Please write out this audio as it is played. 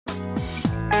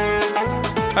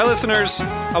Hi, listeners.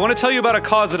 I want to tell you about a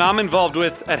cause that I'm involved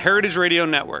with at Heritage Radio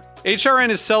Network. HRN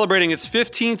is celebrating its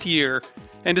 15th year,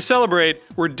 and to celebrate,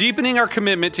 we're deepening our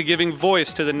commitment to giving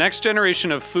voice to the next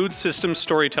generation of food systems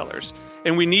storytellers,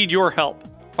 and we need your help.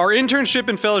 Our internship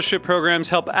and fellowship programs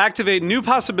help activate new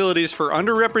possibilities for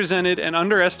underrepresented and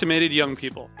underestimated young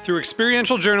people through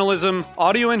experiential journalism,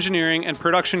 audio engineering, and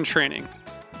production training.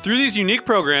 Through these unique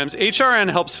programs, HRN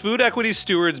helps food equity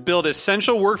stewards build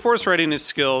essential workforce readiness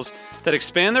skills that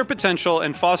expand their potential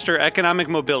and foster economic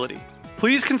mobility.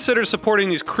 Please consider supporting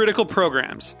these critical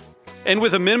programs. And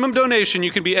with a minimum donation,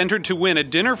 you can be entered to win a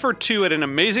dinner for two at an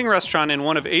amazing restaurant in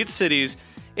one of 8 cities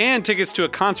and tickets to a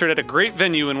concert at a great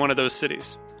venue in one of those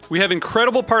cities. We have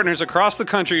incredible partners across the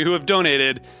country who have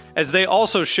donated, as they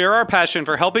also share our passion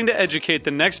for helping to educate the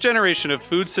next generation of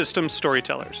food systems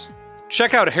storytellers.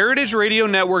 Check out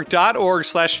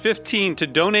heritageradionetwork.org/15 to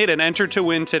donate and enter to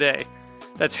win today.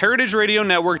 That's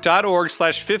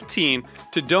heritageradionetwork.org/15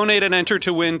 to donate and enter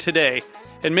to win today.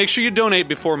 And make sure you donate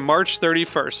before March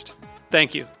 31st.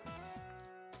 Thank you.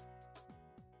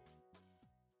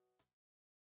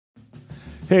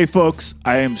 Hey folks,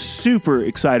 I am super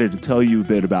excited to tell you a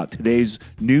bit about today's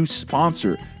new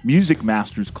sponsor, Music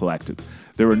Masters Collective.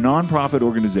 They're a nonprofit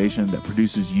organization that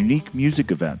produces unique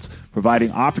music events,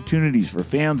 providing opportunities for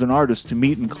fans and artists to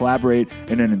meet and collaborate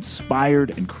in an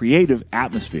inspired and creative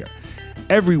atmosphere.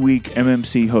 Every week,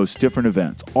 MMC hosts different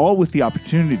events, all with the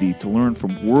opportunity to learn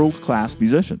from world-class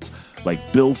musicians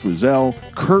like Bill Frisell,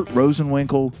 Kurt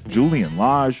Rosenwinkel, Julian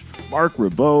Lage, Mark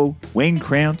Ribot, Wayne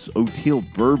Krantz, Oteil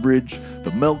Burbridge, the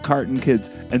Milk Carton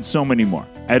Kids, and so many more.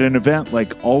 At an event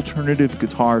like Alternative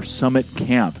Guitar Summit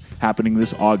Camp happening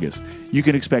this August, you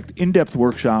can expect in-depth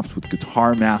workshops with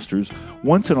guitar masters,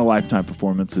 once-in-a-lifetime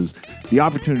performances, the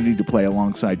opportunity to play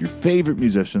alongside your favorite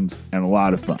musicians, and a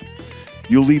lot of fun.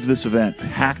 You'll leave this event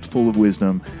packed full of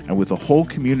wisdom and with a whole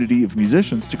community of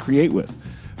musicians to create with.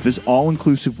 This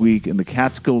all-inclusive week in the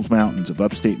Catskills Mountains of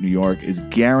upstate New York is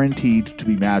guaranteed to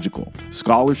be magical.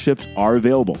 Scholarships are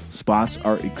available. Spots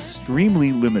are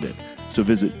extremely limited. So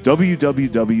visit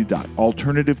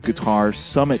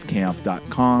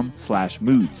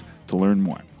www.alternativeguitarsummitcamp.com/moods to learn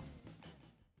more.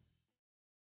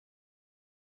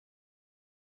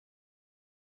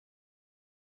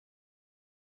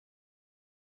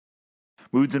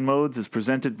 Moods and Modes is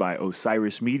presented by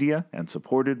Osiris Media and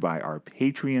supported by our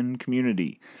Patreon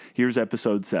community. Here's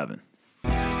episode 7.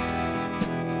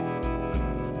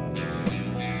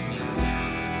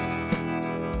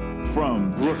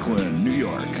 From Brooklyn, New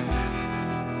York,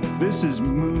 this is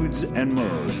Moods and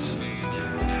Modes.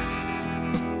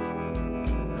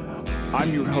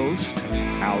 I'm your host,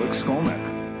 Alex Skolnick.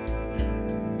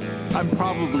 I'm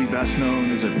probably best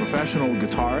known as a professional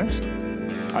guitarist.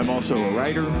 I'm also a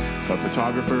writer, a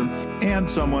photographer,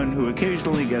 and someone who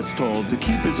occasionally gets told to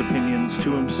keep his opinions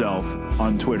to himself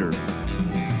on Twitter.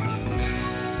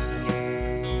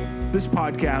 This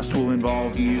podcast will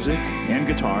involve music and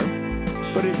guitar,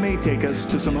 but it may take us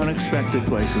to some unexpected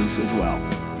places as well.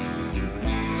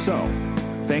 So,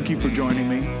 thank you for joining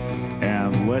me,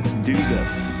 and let's do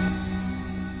this.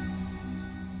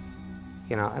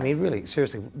 You know, I mean, really,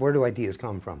 seriously, where do ideas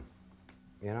come from?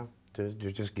 You know?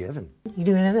 They're just given. You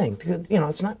do anything. You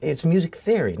know, it's music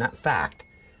theory, not fact.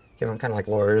 You know, kind of like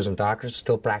lawyers and doctors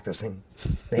still practicing.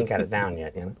 They ain't got it down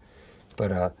yet, you know.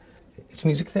 But it's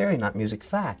music theory, not music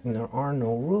fact, and there are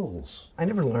no rules. I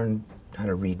never learned how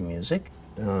to read music.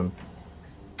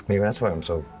 Maybe that's why I'm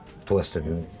so twisted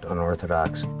and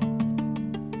unorthodox.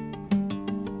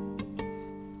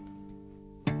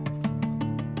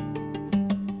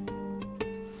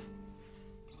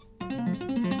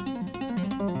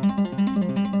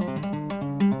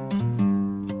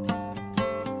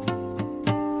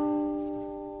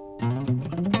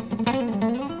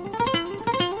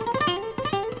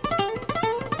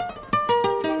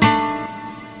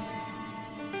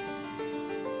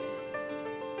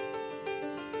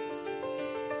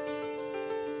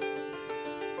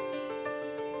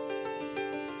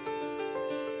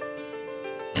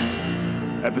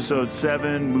 Episode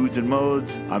 7, Moods and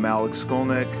Modes. I'm Alex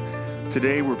Skolnick.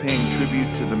 Today we're paying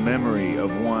tribute to the memory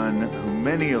of one who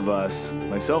many of us,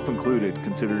 myself included,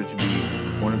 consider to be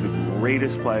one of the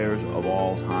greatest players of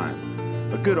all time.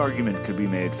 A good argument could be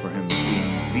made for him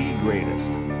being the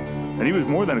greatest. And he was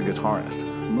more than a guitarist.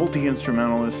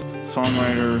 Multi-instrumentalist,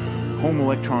 songwriter, home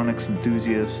electronics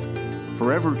enthusiast,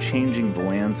 forever changing the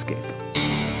landscape.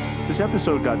 This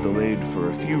episode got delayed for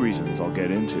a few reasons I'll get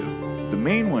into. The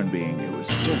main one being it was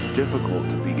just difficult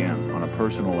to begin on a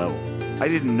personal level. I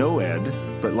didn't know Ed,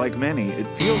 but like many, it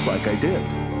feels like I did.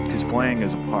 His playing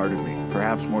is a part of me,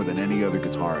 perhaps more than any other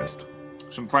guitarist.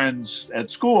 Some friends at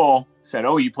school said,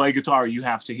 "Oh, you play guitar, you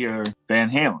have to hear Van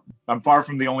Halen." I'm far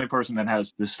from the only person that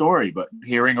has this story, but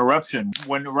hearing Eruption,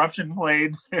 when Eruption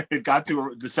played, it got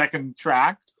to the second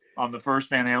track on the first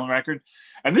Van Halen record,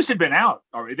 and this had been out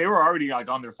already. They were already like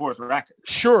on their fourth record.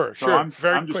 Sure.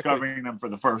 I'm discovering them for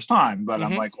the first time, but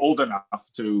I'm like old enough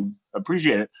to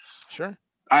appreciate it. Sure.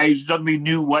 I suddenly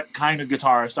knew what kind of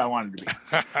guitarist I wanted to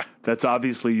be. That's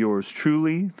obviously yours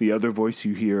truly. The other voice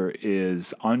you hear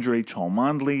is Andre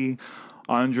Chalmandli.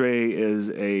 Andre is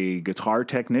a guitar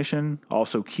technician,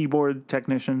 also keyboard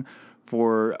technician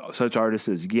for such artists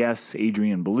as Yes,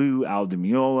 Adrian Belew, Al Di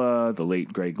Meola, the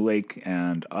late Greg Lake,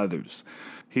 and others.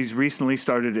 He's recently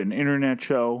started an internet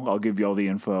show. I'll give you all the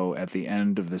info at the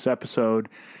end of this episode.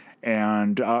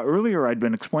 And earlier I'd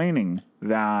been explaining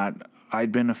that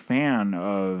I'd been a fan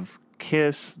of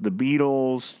Kiss, the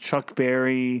Beatles, Chuck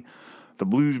Berry, the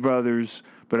Blues Brothers,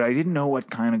 but I didn't know what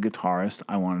kind of guitarist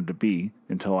I wanted to be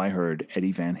until I heard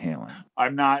Eddie Van Halen.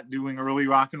 I'm not doing early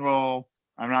rock and roll.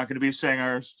 I'm not going to be a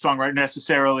singer, songwriter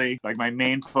necessarily. Like my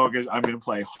main focus, I'm going to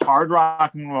play hard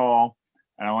rock and roll,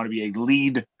 and I want to be a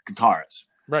lead guitarist.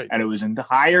 Right. And it was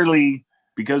entirely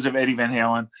because of Eddie Van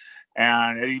Halen.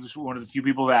 And Eddie was one of the few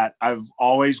people that I've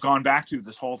always gone back to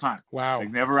this whole time. Wow.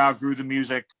 Like never outgrew the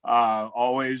music,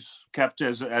 always kept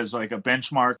as like a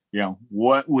benchmark. You know,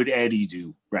 what would Eddie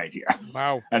do right here?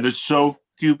 Wow. And there's so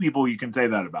few people you can say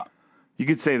that about. You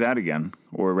could say that again,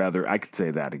 or rather, I could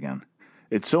say that again.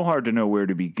 It's so hard to know where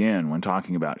to begin when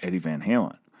talking about Eddie Van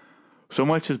Halen. So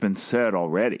much has been said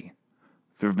already.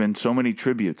 There have been so many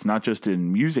tributes, not just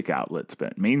in music outlets,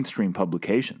 but mainstream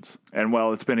publications. And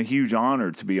while it's been a huge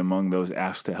honor to be among those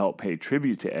asked to help pay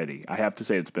tribute to Eddie, I have to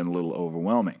say it's been a little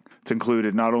overwhelming. It's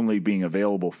included not only being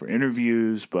available for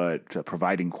interviews, but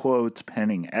providing quotes,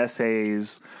 penning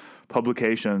essays,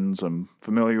 publications I'm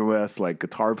familiar with, like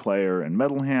Guitar Player and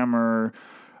Metal Hammer,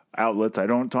 outlets I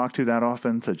don't talk to that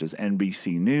often, such as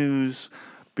NBC News,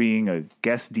 being a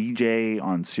guest DJ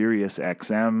on Sirius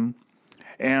XM,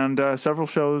 and several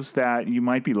shows that you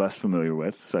might be less familiar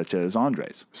with, such as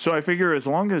Andre's. So I figure as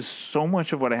long as so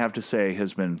much of what I have to say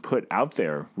has been put out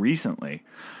there recently,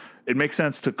 it makes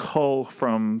sense to cull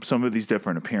from some of these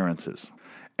different appearances.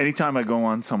 Anytime I go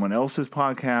on someone else's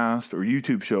podcast or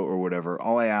YouTube show or whatever,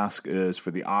 all I ask is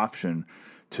for the option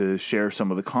to share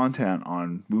some of the content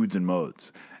on Moods and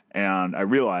Modes. And I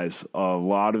realize a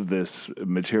lot of this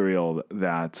material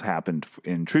that's happened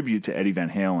in tribute to Eddie Van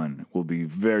Halen will be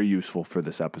very useful for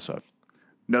this episode.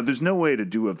 Now, there's no way to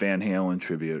do a Van Halen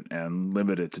tribute and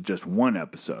limit it to just one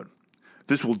episode.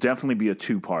 This will definitely be a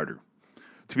two-parter.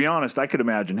 To be honest, I could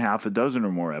imagine half a dozen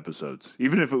or more episodes,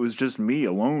 even if it was just me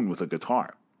alone with a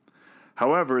guitar.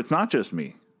 However, it's not just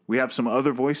me. We have some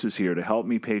other voices here to help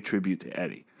me pay tribute to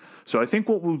Eddie. So I think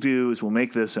what we'll do is we'll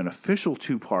make this an official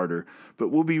two-parter, but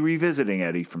we'll be revisiting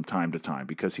Eddie from time to time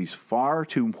because he's far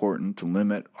too important to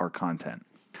limit our content.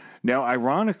 Now,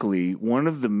 ironically, one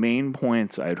of the main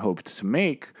points I'd hoped to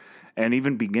make and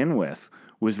even begin with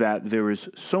was that there is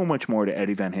so much more to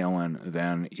Eddie Van Halen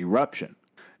than Eruption.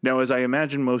 Now, as I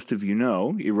imagine most of you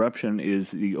know, Eruption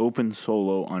is the open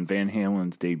solo on Van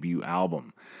Halen's debut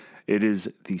album. It is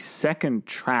the second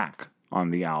track on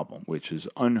the album, which is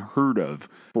unheard of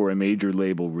for a major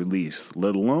label release,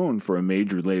 let alone for a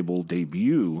major label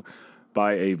debut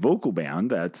by a vocal band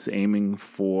that's aiming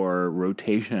for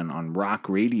rotation on rock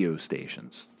radio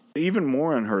stations. Even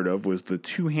more unheard of was the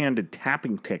two-handed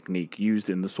tapping technique used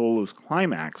in the solo's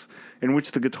climax, in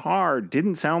which the guitar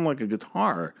didn't sound like a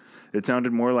guitar, it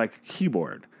sounded more like a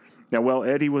keyboard. Now, while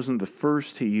Eddie wasn't the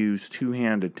first to use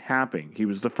two-handed tapping, he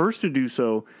was the first to do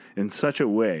so in such a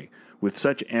way, with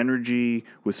such energy,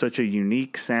 with such a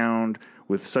unique sound,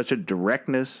 with such a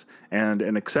directness and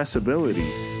an accessibility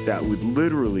that would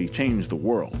literally change the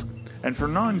world. And for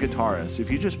non-guitarists,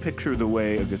 if you just picture the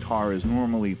way a guitar is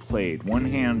normally played, one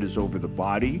hand is over the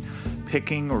body,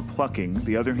 picking or plucking,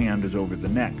 the other hand is over the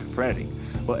neck, fretting.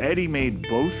 Well, Eddie made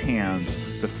both hands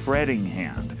the fretting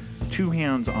hand, two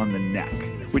hands on the neck,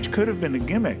 which could have been a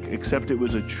gimmick, except it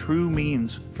was a true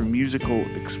means for musical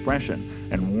expression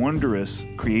and wondrous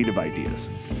creative ideas.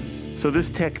 So this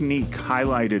technique,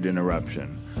 highlighted in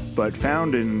Eruption, but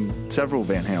found in several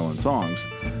Van Halen songs,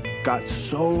 got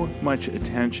so much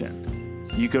attention.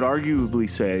 You could arguably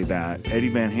say that Eddie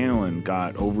Van Halen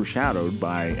got overshadowed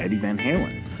by Eddie Van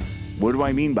Halen. What do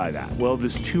I mean by that? Well,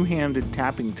 this two-handed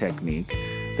tapping technique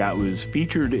that was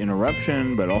featured in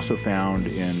Eruption, but also found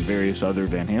in various other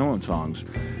Van Halen songs,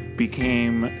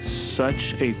 became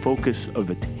such a focus of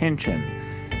attention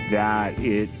that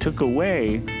it took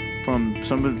away from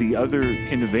some of the other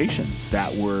innovations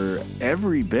that were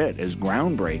every bit as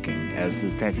groundbreaking as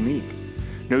this technique.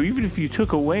 Now, even if you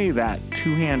took away that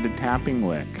two-handed tapping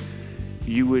lick,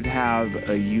 you would have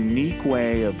a unique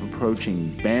way of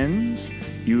approaching bends.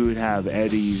 You would have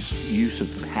Eddie's use of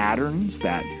patterns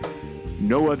that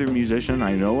no other musician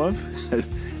I know of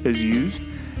has used.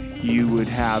 You would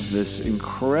have this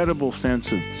incredible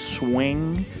sense of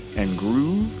swing and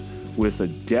groove with a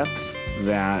depth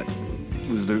that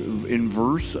was the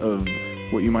inverse of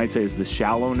what you might say is the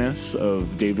shallowness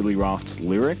of David Lee Roth's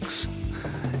lyrics.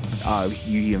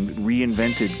 He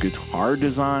reinvented guitar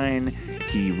design.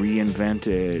 He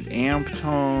reinvented amp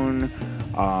tone,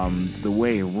 the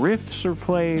way riffs are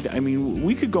played. I mean,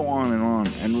 we could go on,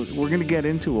 and we're going to get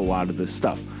into a lot of this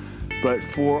stuff. But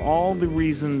for all the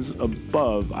reasons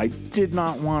above, I did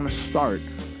not want to start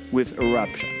with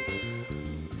Eruption.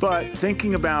 But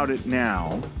thinking about it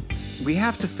now, we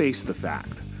have to face the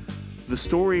fact. The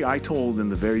story I told in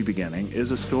the very beginning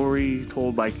is a story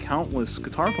told by countless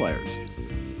guitar players.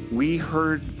 We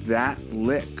heard that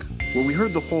lick. Well, we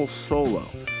heard the whole solo,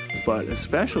 but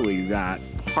especially that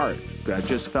part that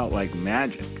just felt like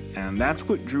magic. And that's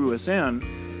what drew us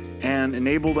in and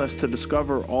enabled us to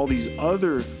discover all these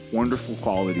other wonderful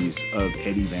qualities of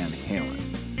Eddie Van Halen.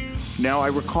 Now, I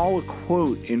recall a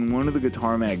quote in one of the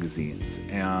guitar magazines,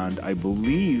 and I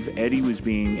believe Eddie was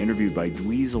being interviewed by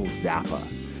Dweezil Zappa.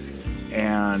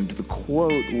 And the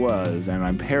quote was, and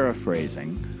I'm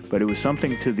paraphrasing, but it was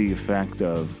something to the effect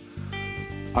of,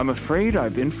 "I'm afraid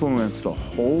I've influenced a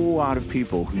whole lot of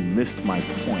people who missed my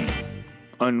point,"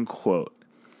 unquote.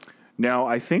 Now,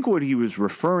 I think what he was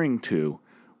referring to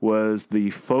was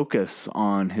the focus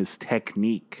on his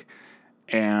technique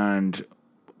and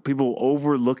people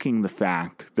overlooking the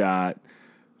fact that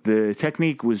the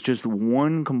technique was just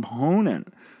one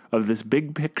component of this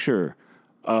big picture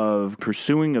of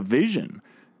pursuing a vision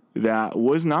that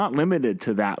was not limited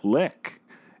to that lick.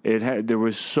 There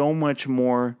was so much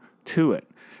more to it.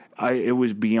 It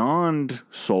was beyond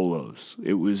solos.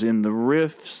 It was in the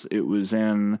riffs. It was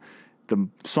in the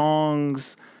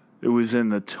songs. It was in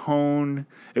the tone.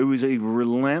 It was a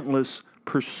relentless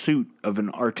pursuit of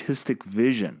an artistic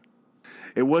vision.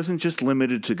 It wasn't just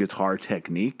limited to guitar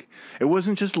technique. It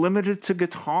wasn't just limited to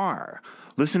guitar.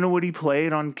 Listen to what he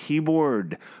played on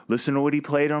keyboard. Listen to what he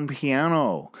played on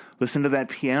piano. Listen to that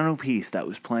piano piece that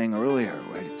was playing earlier.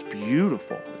 Right? It's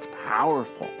beautiful. It's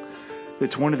powerful.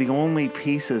 It's one of the only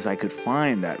pieces I could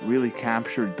find that really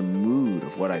captured the mood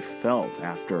of what I felt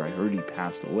after I heard he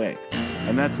passed away.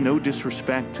 And that's no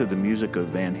disrespect to the music of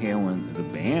Van Halen, the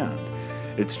band.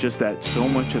 It's just that so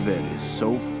much of it is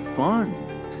so fun.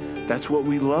 That's what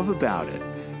we love about it.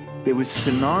 It was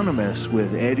synonymous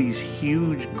with Eddie's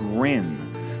huge grin,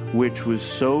 which was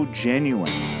so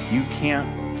genuine. You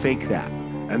can't fake that.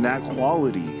 And that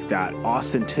quality, that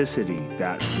authenticity,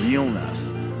 that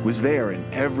realness was there in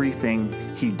everything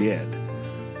he did.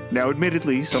 Now,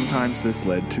 admittedly, sometimes this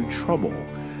led to trouble.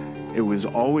 It was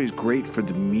always great for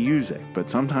the music, but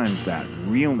sometimes that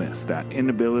realness, that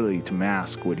inability to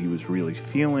mask what he was really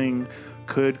feeling,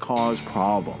 could cause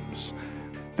problems.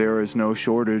 There is no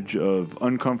shortage of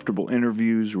uncomfortable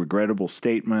interviews, regrettable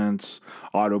statements,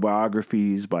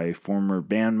 autobiographies by former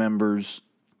band members,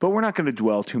 but we're not going to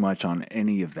dwell too much on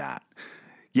any of that.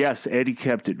 Yes, Eddie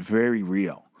kept it very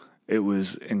real. It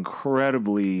was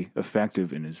incredibly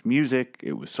effective in his music.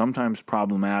 It was sometimes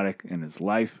problematic in his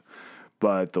life.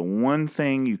 But the one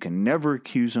thing you can never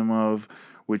accuse him of,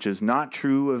 which is not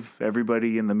true of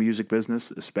everybody in the music business,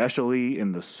 especially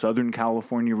in the Southern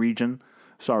California region,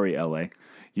 sorry, LA,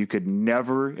 you could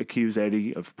never accuse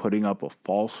Eddie of putting up a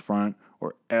false front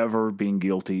or ever being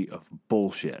guilty of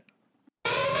bullshit.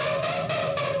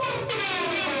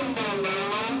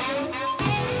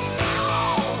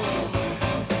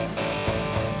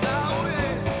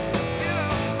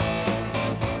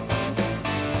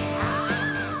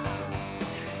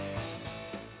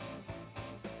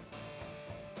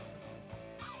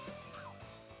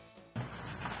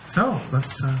 So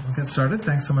let's get started.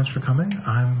 Thanks so much for coming.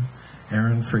 I'm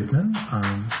Aaron Friedman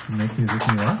from Make Music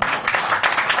New York.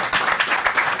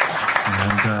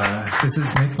 And this is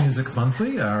Make Music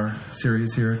Monthly, our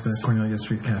series here at the Cornelia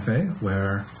Street Cafe,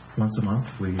 where once a month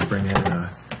we bring in a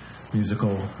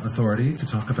musical authority to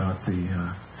talk about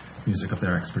the music of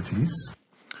their expertise.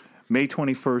 May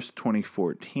 21st,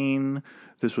 2014,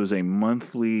 this was a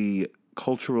monthly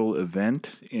cultural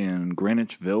event in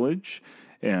Greenwich Village,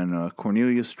 and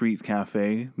Cornelia Street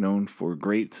Cafe, known for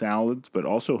great salads, but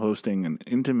also hosting an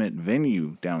intimate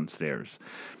venue downstairs.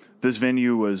 This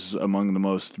venue was among the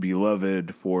most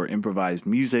beloved for improvised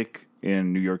music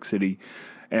in New York City,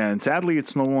 and sadly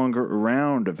it's no longer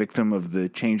around, a victim of the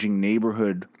changing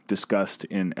neighborhood discussed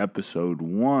in episode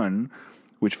 1,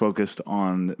 which focused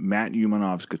on Matt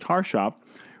Umanov's guitar shop,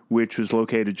 which was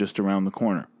located just around the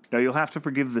corner. Now, you'll have to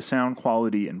forgive the sound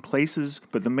quality in places,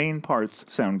 but the main parts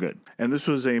sound good. And this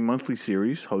was a monthly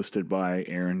series hosted by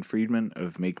Aaron Friedman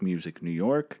of Make Music New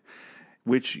York,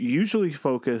 which usually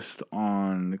focused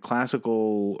on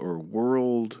classical or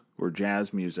world or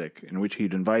jazz music, in which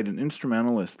he'd invite an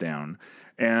instrumentalist down.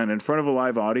 And in front of a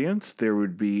live audience, there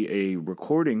would be a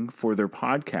recording for their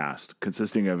podcast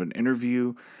consisting of an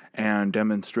interview and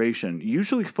demonstration,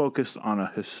 usually focused on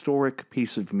a historic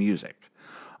piece of music.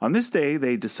 On this day,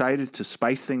 they decided to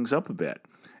spice things up a bit,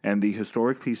 and the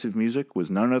historic piece of music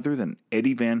was none other than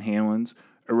Eddie Van Halen's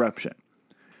Eruption.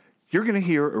 You're going to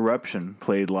hear Eruption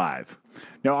played live.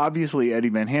 Now, obviously, Eddie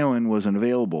Van Halen wasn't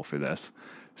available for this,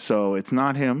 so it's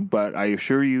not him, but I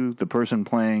assure you the person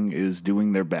playing is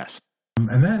doing their best.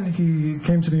 And then he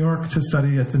came to New York to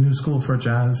study at the New School for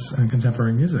Jazz and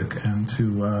Contemporary Music and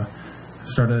to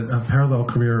start a parallel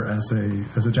career as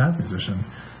a jazz musician.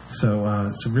 So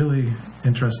it's a really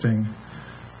interesting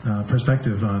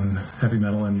perspective on heavy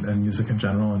metal and music in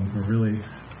general, and we're really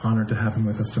honored to have him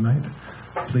with us tonight.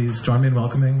 Please join me in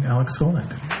welcoming Alex Skolnick.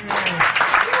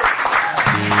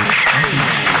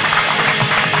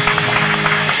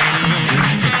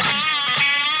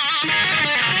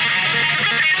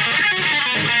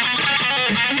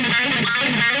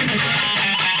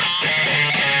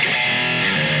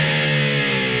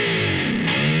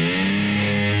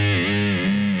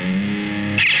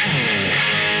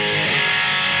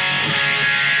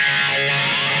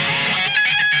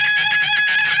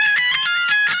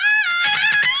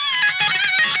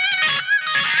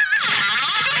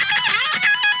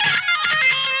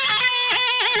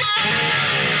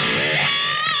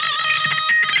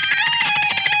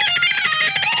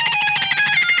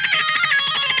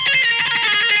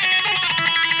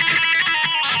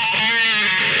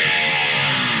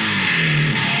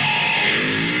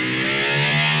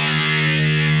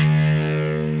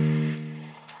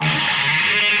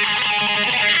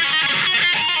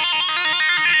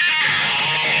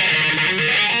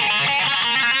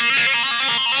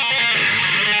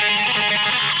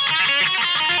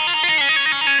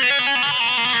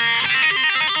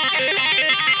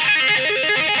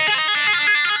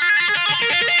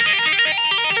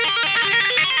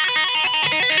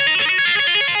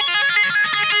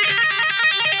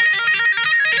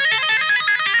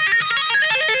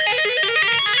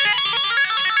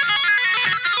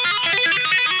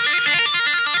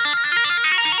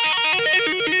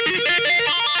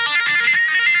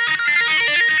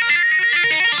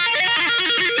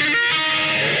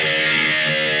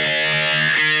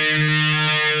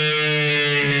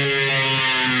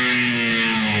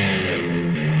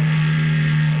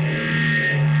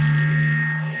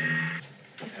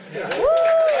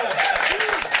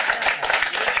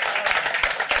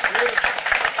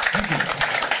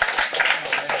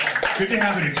 Good to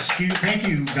have an excuse. Thank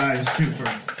you guys too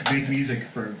for Make Music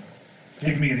for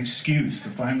giving me an excuse to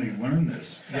finally learn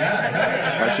this.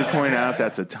 I should point out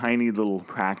that's a tiny little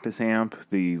practice amp.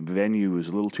 The venue was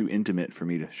a little too intimate for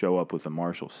me to show up with a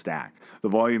Marshall stack. The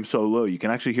volume's so low you can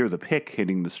actually hear the pick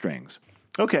hitting the strings.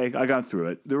 Okay, I got through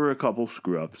it. There were a couple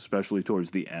screw-ups, especially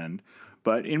towards the end.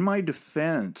 But in my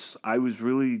defense, I was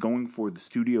really going for the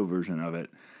studio version of it.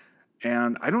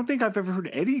 And I don't think I've ever heard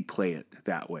Eddie play it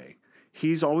that way.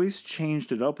 He's always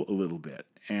changed it up a little bit,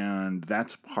 and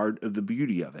that's part of the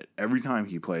beauty of it. Every time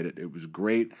he played it, it was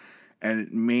great, and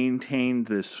it maintained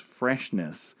this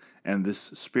freshness and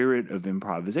this spirit of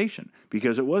improvisation,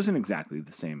 because it wasn't exactly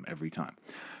the same every time.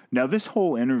 Now, this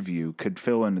whole interview could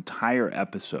fill an entire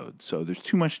episode, so there's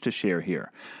too much to share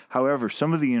here. However,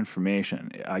 some of the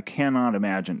information I cannot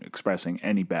imagine expressing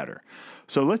any better.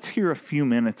 So let's hear a few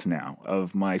minutes now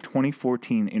of my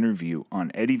 2014 interview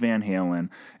on Eddie Van Halen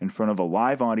in front of a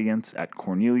live audience at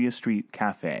Cornelia Street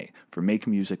Cafe for Make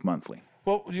Music Monthly.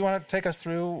 Well, do you want to take us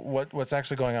through what's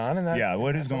actually going on in that? Yeah,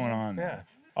 what is going on? Yeah.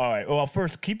 All right. Well,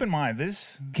 first, keep in mind,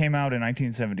 this came out in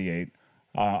 1978.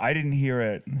 I didn't hear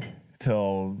it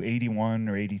till 81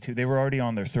 or 82. They were already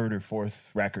on their third or fourth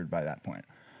record by that point.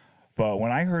 But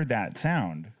when I heard that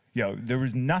sound, there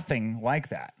was nothing like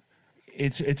that.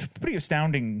 It's pretty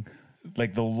astounding,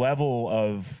 like the level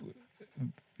of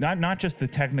not just the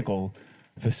technical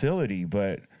facility,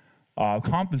 but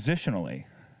compositionally,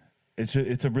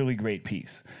 it's a really great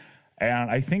piece, and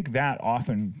I think that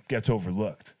often gets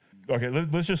overlooked. Okay,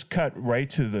 let's just cut right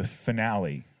to the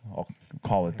finale. I'll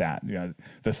call it that.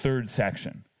 The third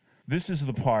section. This is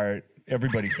the part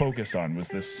everybody focused on, was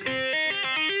this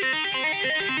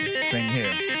thing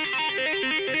here,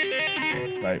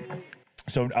 right?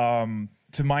 So,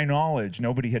 to my knowledge,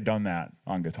 nobody had done that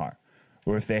on guitar.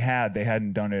 Or if they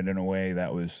hadn't done it in a way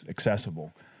that was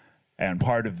accessible and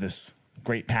part of this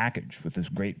great package with this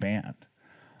great band.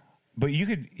 But you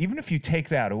could, even if you take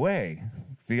that away,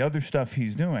 the other stuff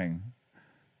he's doing,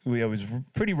 it was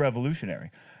pretty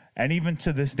revolutionary. And even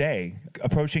to this day,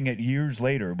 approaching it years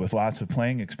later with lots of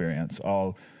playing experience,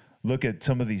 I'll look at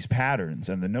some of these patterns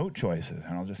and the note choices,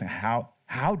 and I'll just think,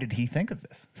 how did he think of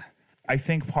this? I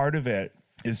think part of it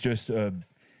is just,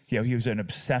 he was an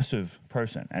obsessive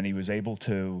person, and he was able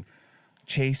to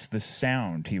chase the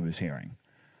sound he was hearing.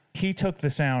 He took the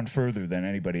sound further than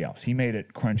anybody else. He made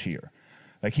it crunchier.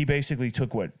 Like, he basically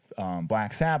took what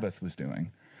Black Sabbath was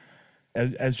doing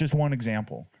as just one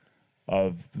example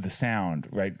of the sound,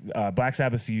 right? Black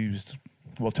Sabbath used,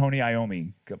 Tony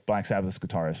Iommi, Black Sabbath's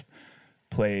guitarist,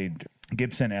 played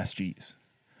Gibson SGs,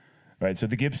 right? So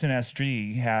the Gibson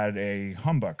SG had a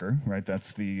humbucker, right?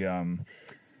 That's the,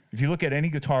 if you look at any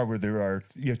guitar where there are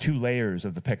two layers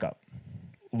of the pickup,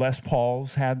 Les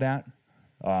Pauls had that,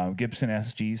 Gibson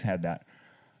SGs had that.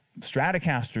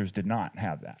 Stratocasters did not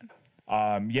have that.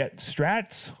 Yet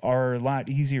Strats are a lot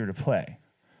easier to play.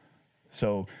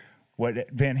 So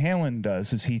what Van Halen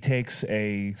does is he takes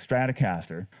a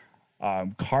Stratocaster,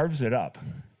 carves it up,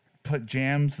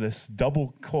 jams this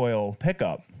double coil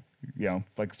pickup,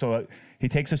 so he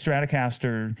takes a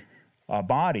Stratocaster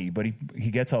body, but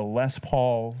he gets a Les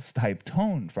Paul type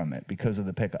tone from it because of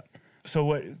the pickup. So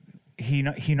what he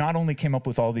not only came up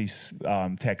with all these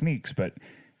techniques, but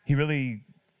he really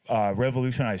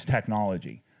revolutionized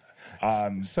technology.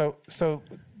 So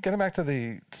getting back to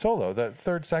the solo, that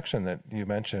third section that you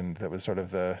mentioned, that was sort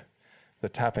of the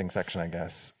tapping section, I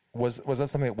guess. Was that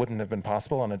something that wouldn't have been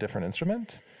possible on a different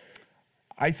instrument?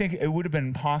 I think it would have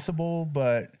been possible,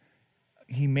 but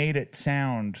he made it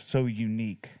sound so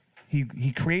unique.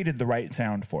 He created the right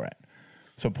sound for it.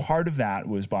 So part of that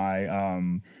was by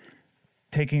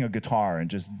taking a guitar and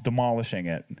just demolishing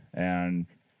it and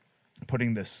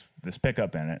putting this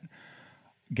pickup in it,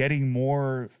 getting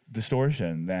more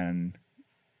distortion than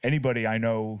anybody I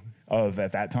know of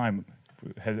at that time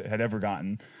had ever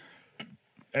gotten.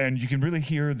 And you can really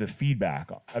hear the feedback.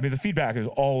 I mean, the feedback is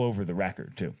all over the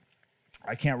record, too.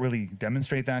 I can't really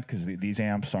demonstrate that because these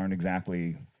amps aren't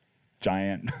exactly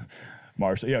giant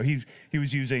Marshall. He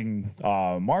was using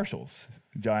Marshalls,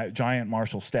 giant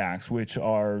Marshall stacks, which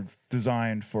are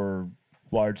designed for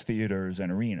large theaters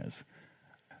and arenas.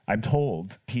 I'm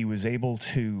told he was able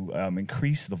to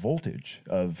increase the voltage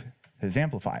of his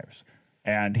amplifiers,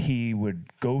 and he would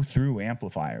go through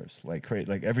amplifiers like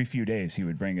every few days. He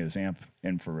would bring his amp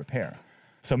in for repair.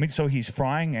 So he's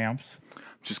frying amps.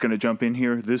 Just going to jump in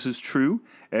here. This is true.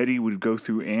 Eddie would go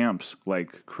through amps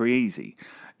like crazy.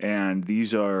 And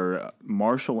these are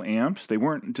Marshall amps. They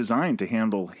weren't designed to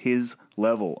handle his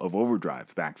level of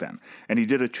overdrive back then. And he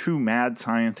did a true mad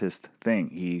scientist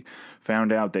thing. He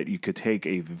found out that you could take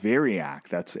a variac,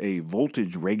 that's a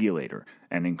voltage regulator,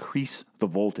 and increase the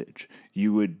voltage.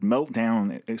 You would melt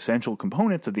down essential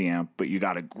components of the amp, but you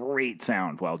got a great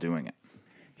sound while doing it.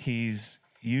 He's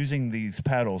using these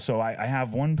pedals. So I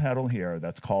have one pedal here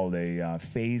that's called a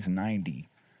Phase 90.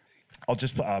 I'll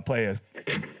just play a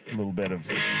little bit of...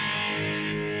 All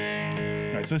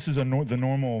right, so this is the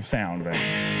normal sound, right?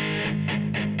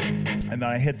 And then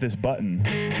I hit this button,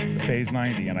 the Phase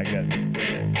 90, and I get...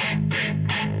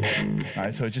 All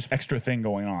right, so it's just extra thing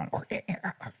going on. Or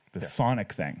the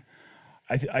sonic thing.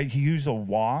 He used a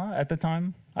wah at the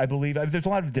time, I believe. There's a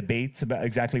lot of debates about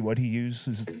exactly what he used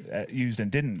and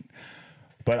didn't.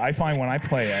 But I find when I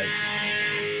play it,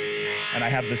 and I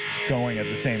have this going at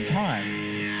the same time,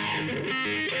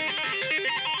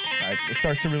 it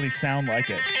starts to really sound like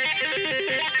it.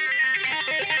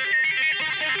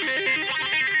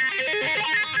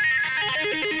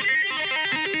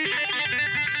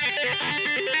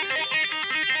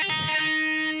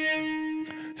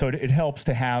 So it helps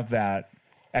to have that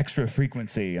extra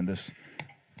frequency and this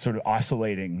sort of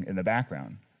oscillating in the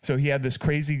background. So he had this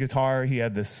crazy guitar, he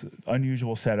had this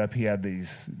unusual setup, he had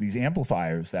these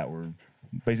amplifiers that were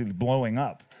basically blowing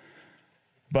up.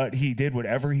 But he did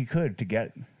whatever he could to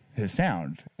get his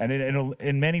sound. And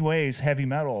in many ways, heavy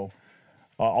metal,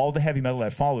 all the heavy metal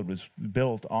that followed was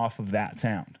built off of that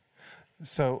sound.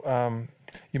 So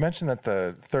you mentioned that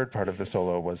the third part of the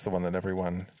solo was the one that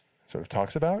everyone sort of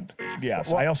talks about? Yes.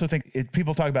 Well, I also think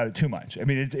people talk about it too much. I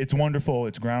mean, it's wonderful,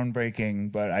 it's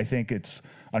groundbreaking, but I think it's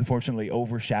unfortunately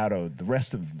overshadowed the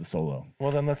rest of the solo.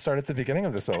 Well, then let's start at the beginning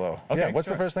of the solo. Okay, yeah, what's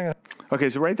sure. the first thing? Okay,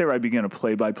 so right there I begin a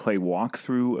play-by-play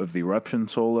walkthrough of the Eruption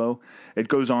solo. It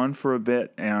goes on for a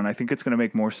bit, and I think it's going to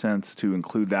make more sense to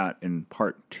include that in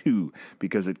part 2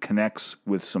 because it connects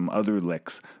with some other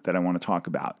licks that I want to talk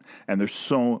about. And there's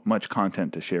so much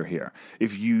content to share here.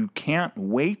 If you can't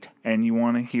wait and you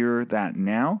want to hear that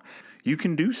now, you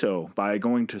can do so by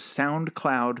going to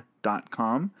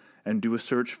soundcloud.com and do a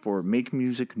search for Make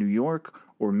Music New York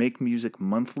or Make Music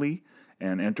Monthly,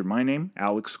 and enter my name,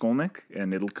 Alex Skolnick,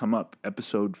 and it'll come up,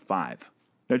 episode 5.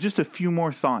 Now, just a few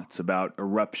more thoughts about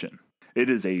Eruption. It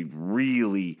is a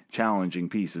really challenging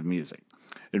piece of music.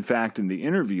 In fact, in the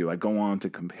interview, I go on to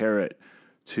compare it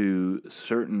to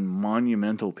certain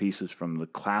monumental pieces from the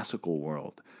classical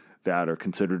world that are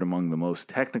considered among the most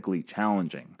technically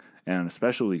challenging and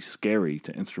especially scary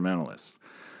to instrumentalists.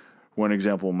 One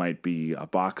example might be a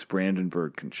Bach's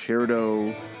Brandenburg Concerto,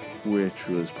 which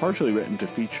was partially written to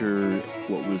feature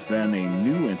what was then a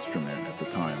new instrument at the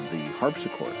time, the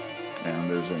harpsichord. And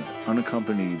there's an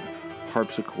unaccompanied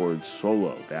harpsichord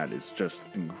solo that is just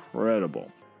incredible.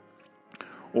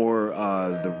 Or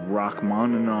the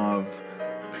Rachmaninoff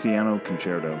Piano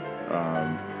Concerto,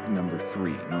 number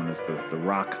 3, known as the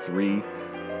Rock 3,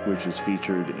 which is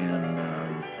featured in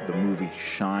the movie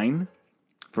Shine.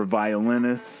 For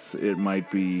violinists, it might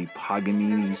be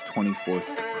Paganini's 24th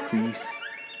Caprice.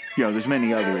 There's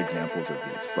many other examples of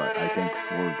these, but I think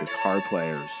for guitar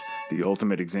players, the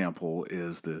ultimate example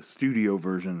is the studio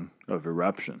version of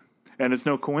Eruption. And it's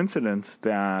no coincidence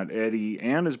that Eddie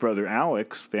and his brother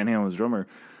Alex, Van Halen's drummer,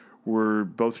 were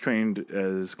both trained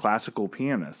as classical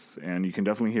pianists, and you can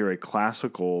definitely hear a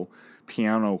classical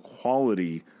piano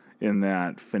quality in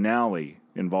that finale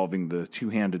involving the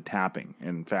two-handed tapping.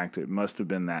 In fact, it must have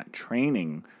been that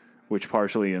training which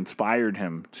partially inspired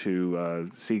him to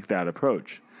seek that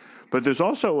approach. But there's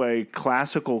also a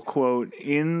classical quote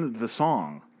in the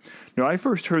song. I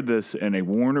first heard this in a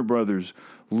Warner Brothers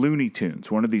Looney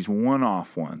Tunes, one of these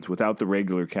one-off ones without the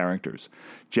regular characters.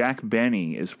 Jack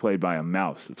Benny is played by a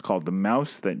mouse. It's called The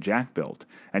Mouse That Jack Built,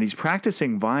 and he's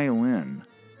practicing violin.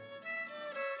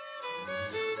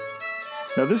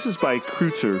 Now, this is by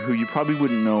Kreutzer, who you probably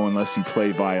wouldn't know unless you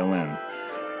play violin.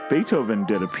 Beethoven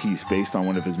did a piece based on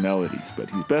one of his melodies, but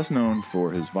he's best known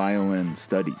for his violin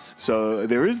studies. So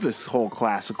there is this whole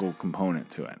classical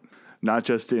component to it, not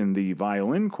just in the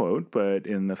violin quote, but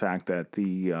in the fact that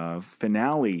the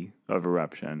finale of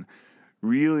Eruption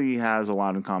really has a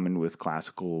lot in common with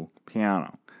classical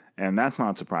piano. And that's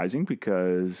not surprising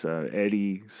because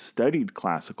Eddie studied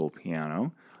classical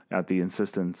piano at the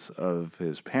insistence of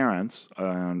his parents,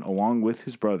 along with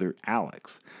his brother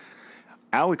Alex.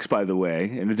 Alex, by the way,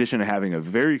 in addition to having a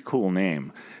very cool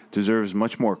name, deserves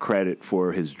much more credit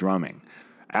for his drumming.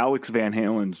 Alex Van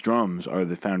Halen's drums are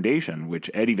the foundation which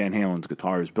Eddie Van Halen's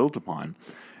guitar is built upon.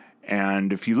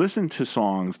 And if you listen to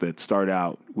songs that start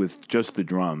out with just the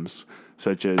drums,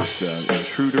 such as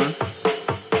Intruder,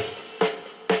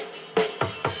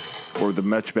 or the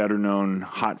much better known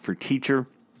Hot for Teacher,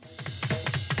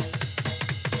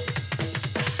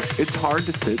 it's hard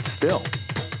to sit still.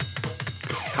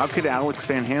 How could Alex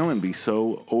Van Halen be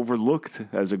so overlooked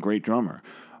as a great drummer?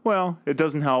 Well, it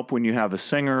doesn't help when you have a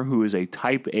singer who is a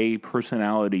type A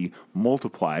personality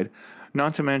multiplied,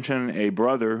 not to mention a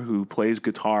brother who plays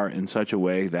guitar in such a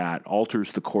way that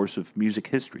alters the course of music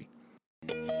history.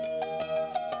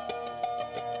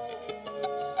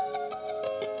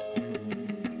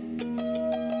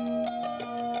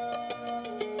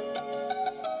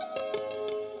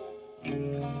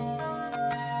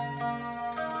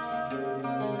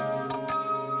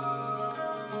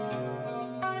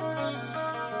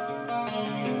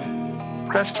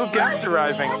 Special guest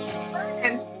arriving.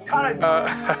 I played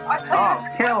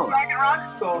kill him. Rock and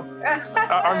Rock School.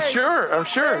 I'm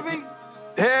sure.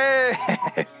 Hey.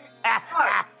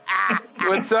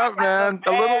 What's up, man?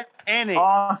 A little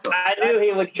awesome. I knew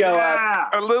he would show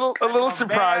up. A little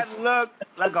surprise.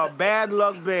 Like a bad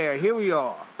luck bear. Here we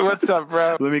are. What's up,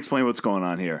 bro? Let me explain what's going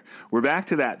on here. We're back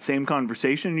to that same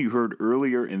conversation you heard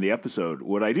earlier in the episode.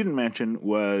 What I didn't mention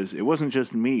was it wasn't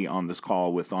just me on this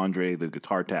call with Andre, the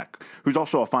guitar tech, who's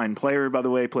also a fine player, by the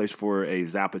way, plays for a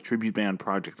Zappa tribute band,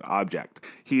 Project Object.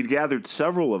 He had gathered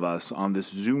several of us on this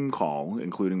Zoom call,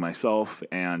 including myself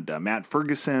and Matt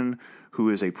Ferguson, who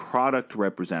is a product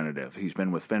representative. He's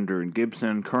been with Fender and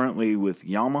Gibson, currently with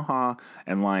Yamaha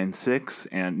and Line 6,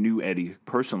 and knew Eddie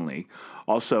personally.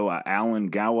 Also,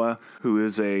 Alan Gowa, who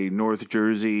is a North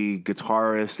Jersey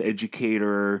guitarist,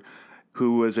 educator,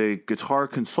 who was a guitar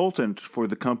consultant for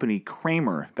the company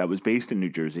Kramer that was based in New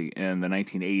Jersey in the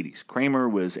 1980s. Kramer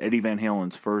was Eddie Van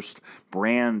Halen's first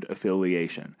brand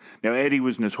affiliation. Now, Eddie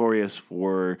was notorious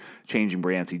for changing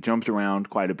brands. He jumped around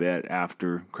quite a bit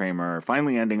after Kramer,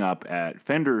 finally ending up at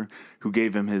Fender, who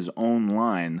gave him his own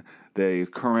line, the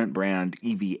current brand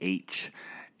EVH.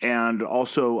 And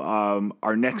also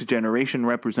our next generation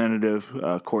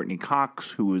representative, Courtney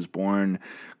Cox, who was born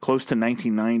close to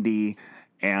 1990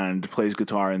 and plays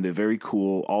guitar in the very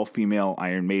cool all-female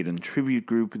Iron Maiden tribute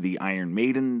group, the Iron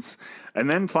Maidens. And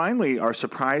then finally, our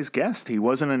surprise guest. He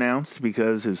wasn't announced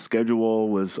because his schedule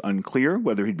was unclear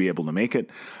whether he'd be able to make it,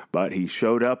 but he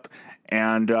showed up.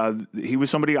 And he was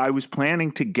somebody I was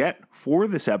planning to get for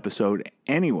this episode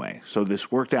anyway, so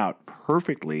this worked out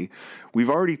perfectly. We've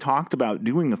already talked about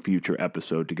doing a future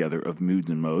episode together of Moods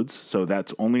and Modes, so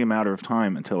that's only a matter of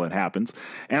time until it happens.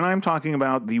 And I'm talking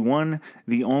about the one,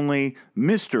 the only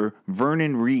Mr.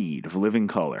 Vernon Reid of Living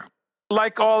Color.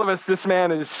 Like all of us, this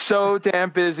man is so damn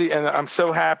busy, and I'm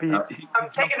so happy. I'm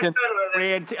taking a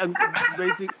photo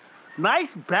of it. Nice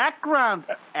background,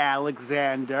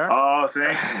 Alexander. Oh,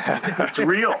 thank you. It's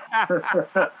real.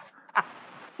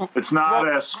 It's not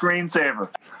a screensaver.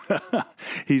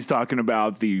 He's talking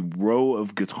about the row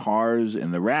of guitars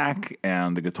in the rack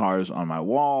and the guitars on my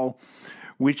wall,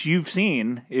 which you've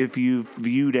seen if you've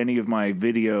viewed any of my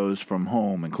videos from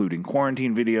home, including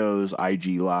quarantine videos,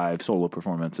 IG Live, solo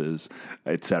performances,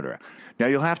 etc. Now,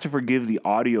 you'll have to forgive the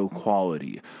audio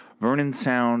quality. Vernon's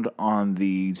sound on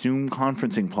the Zoom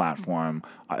conferencing platform,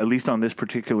 at least on this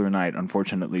particular night,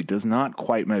 unfortunately, does not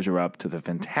quite measure up to the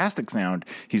fantastic sound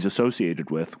he's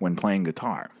associated with when playing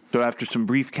guitar. So after some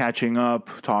brief catching up,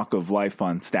 talk of life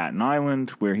on Staten Island,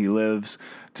 where he lives,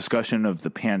 discussion of the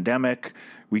pandemic,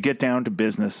 we get down to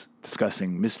business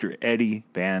discussing Mr. Eddie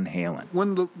Van Halen.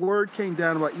 When the word came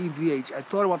down about EVH, I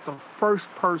thought about the first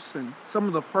person, some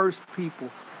of the first people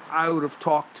I would have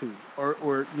talked to,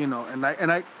 or you know, and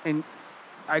I,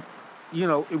 you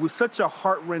know, it was such a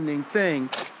heartrending thing.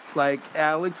 Like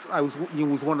Alex, was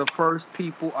one of the first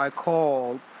people I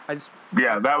called.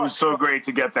 That was so great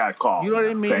to get that call. You know what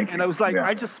I mean? Thank and you. I was like, Yeah.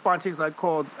 I just spontaneously, I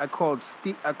called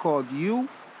Steve, I called you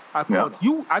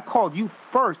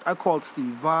first. I called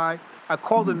Steve Vai. I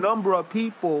called a number of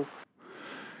people.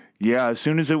 Yeah, as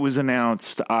soon as it was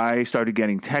announced, I started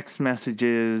getting text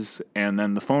messages, and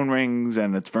then the phone rings,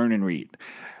 and it's Vernon Reid.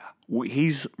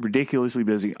 He's ridiculously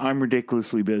busy. I'm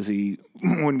ridiculously busy.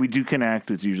 When we do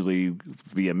connect, it's usually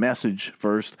via message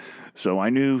first. So I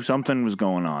knew something was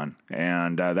going on,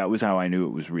 and that was how I knew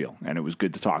it was real, and it was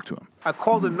good to talk to him. I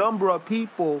called a number of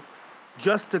people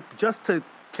just to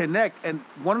connect, and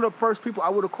one of the first people I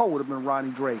would have called would have been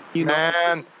Ronnie Drake. You know,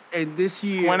 Man. and this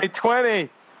year, 2020.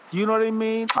 you know what I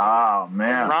mean? Oh,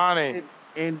 man. Ronnie.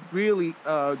 And really,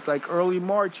 like early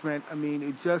March, man, I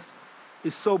mean,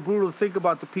 it's so brutal to think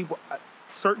about the people,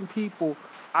 certain people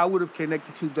I would have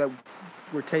connected to that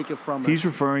were taken from us. He's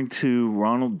referring to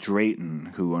Ronald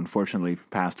Drayton, who unfortunately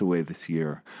passed away this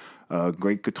year. A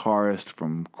great guitarist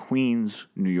from Queens,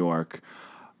 New York,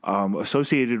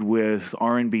 associated with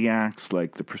R&B acts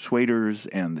like the Persuaders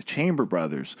and the Chamber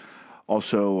Brothers.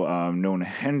 Also, Nona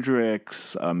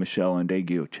Hendrix, Michelle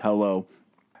Ndegeocello.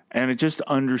 And it just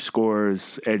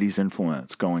underscores Eddie's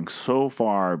influence, going so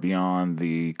far beyond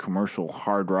the commercial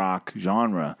hard rock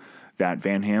genre that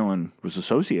Van Halen was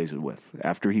associated with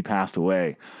after he passed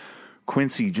away.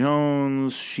 Quincy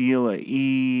Jones, Sheila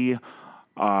E.,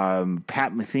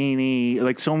 Pat Metheny,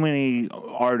 like so many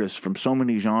artists from so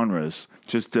many genres,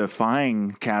 just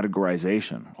defying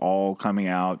categorization, all coming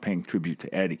out, paying tribute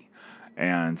to Eddie.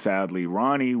 And sadly,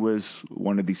 Ronnie was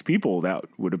one of these people that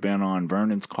would have been on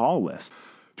Vernon's call list.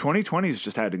 2020's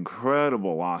just had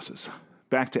incredible losses.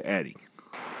 Back to Eddie.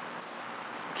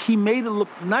 He made it look,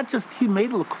 he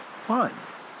made it look fun.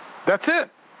 That's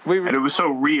it. And it was so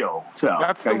real. So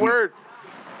That's the word.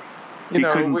 He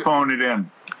couldn't phone it in.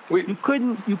 You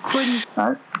couldn't.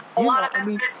 A lot of us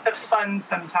miss the fun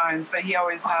sometimes, but he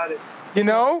always had it. You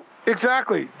know,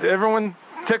 exactly. Everyone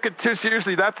took it too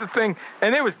seriously. That's the thing.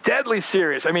 And it was deadly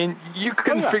serious. I mean, you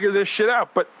couldn't figure this shit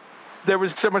out, but there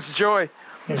was so much joy.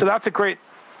 So that's a great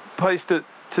place to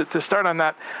start on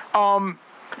that.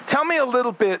 Tell me a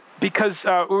little bit, because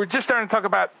we were just starting to talk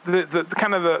about the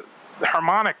kind of the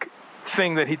harmonic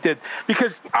thing that he did,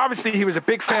 because obviously he was a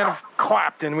big fan of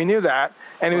Clapton, we knew that,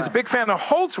 and he was a big fan of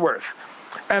Holdsworth,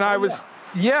 and I was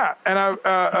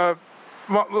I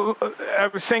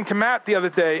was saying to Matt the other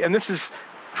day, and this is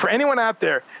for anyone out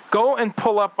there, go and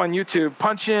pull up on YouTube,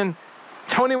 punch in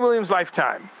Tony Williams'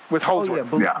 Lifetime with Holdsworth.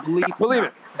 Believe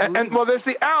it. And well, there's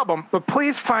the album, but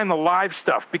please find the live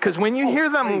stuff, because when you hear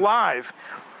them live,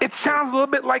 it sounds a little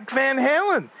bit like Van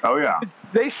Halen. Oh, yeah.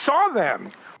 They saw them.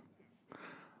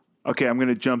 Okay, I'm going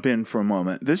to jump in for a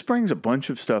moment. This brings a bunch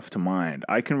of stuff to mind.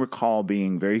 I can recall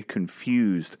being very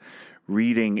confused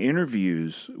reading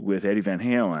interviews with Eddie Van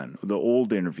Halen, the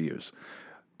old interviews,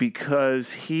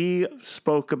 because he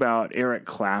spoke about Eric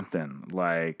Clapton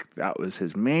like that was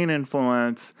his main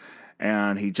influence,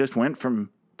 and he just went from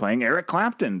playing Eric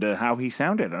Clapton to how he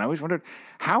sounded. And I always wondered,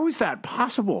 how is that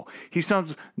possible? He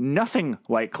sounds nothing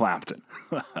like Clapton.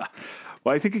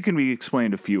 Well, I think it can be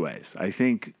explained a few ways. I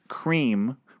think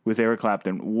Cream with Eric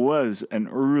Clapton was an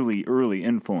early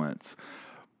influence.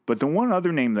 But the one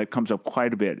other name that comes up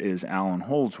quite a bit is Allan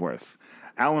Holdsworth.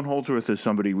 Allan Holdsworth is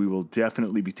somebody we will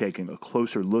definitely be taking a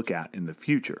closer look at in the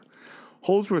future.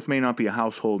 Holdsworth may not be a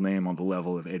household name on the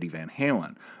level of Eddie Van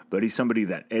Halen, but he's somebody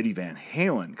that Eddie Van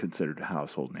Halen considered a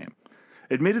household name.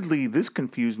 Admittedly, this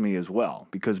confused me as well,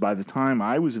 because by the time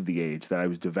I was of the age that I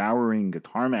was devouring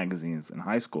guitar magazines in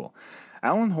high school,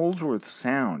 Allan Holdsworth's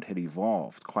sound had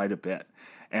evolved quite a bit,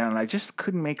 and I just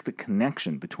couldn't make the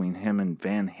connection between him and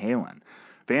Van Halen.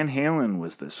 Van Halen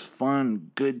was this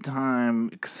fun, good time,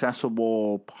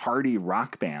 accessible, party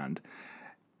rock band.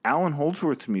 Allan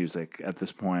Holdsworth's music at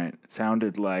this point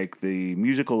sounded like the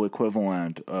musical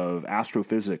equivalent of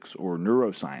astrophysics or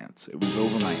neuroscience. It was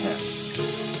over my head.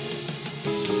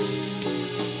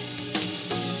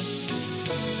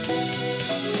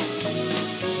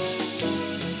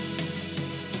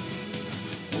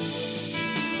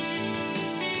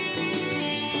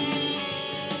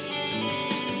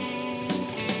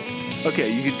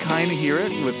 Okay, you could kind of hear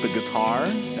it with the guitar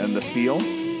and the feel.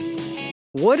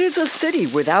 What is a city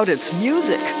without its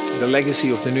music? The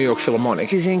legacy of the New York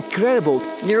Philharmonic is incredible.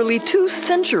 Nearly 2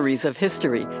 centuries of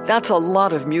history. That's a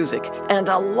lot of music and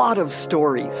a lot of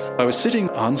stories. I was sitting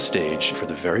on stage for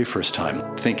the very first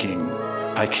time thinking,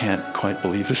 I can't quite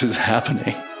believe this is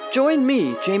happening. Join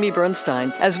me, Jamie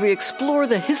Bernstein, as we explore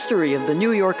the history of the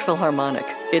New York Philharmonic.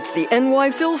 It's the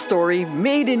NY Phil story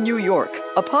made in New York,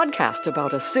 a podcast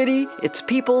about a city, its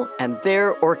people, and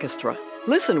their orchestra.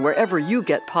 Listen wherever you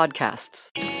get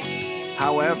podcasts.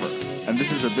 However, and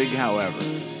this is a big however,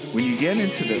 when you get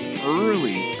into the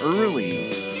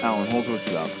early Allan Holdsworth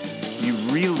stuff, you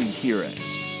really hear it.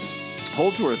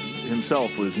 Holdsworth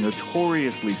himself was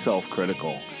notoriously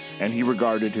self-critical, and he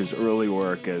regarded his early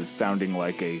work as sounding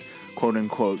like a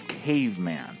quote-unquote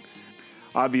caveman.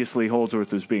 Obviously,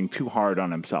 Holdsworth was being too hard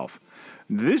on himself.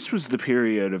 This was the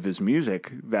period of his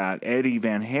music that Eddie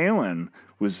Van Halen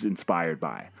was inspired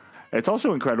by. It's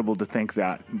also incredible to think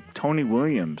that Tony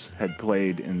Williams had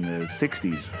played in the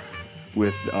 60s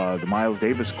with the Miles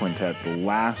Davis Quintet, the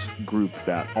last group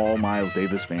that all Miles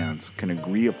Davis fans can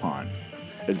agree upon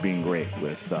as being great,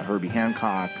 with Herbie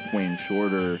Hancock, Wayne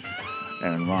Shorter,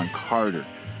 and Ron Carter.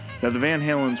 Now, the Van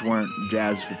Halens weren't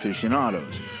jazz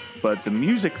aficionados, but the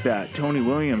music that Tony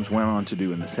Williams went on to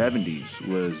do in the 70s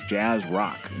was jazz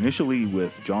rock, initially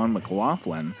with John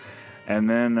McLaughlin, and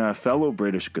then a fellow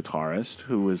British guitarist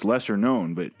who was lesser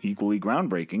known but equally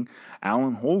groundbreaking,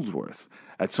 Allan Holdsworth.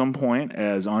 At some point,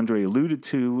 as Andre alluded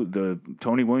to, the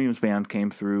Tony Williams band came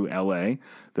through L.A.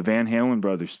 The Van Halen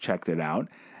brothers checked it out,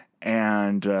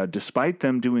 and despite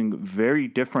them doing very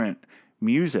different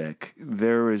music,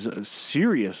 there is a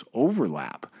serious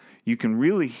overlap. You can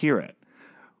really hear it.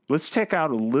 Let's check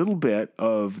out a little bit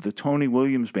of the Tony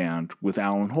Williams band with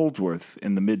Allan Holdsworth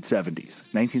in the mid-70s,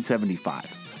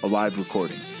 1975, a live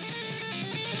recording.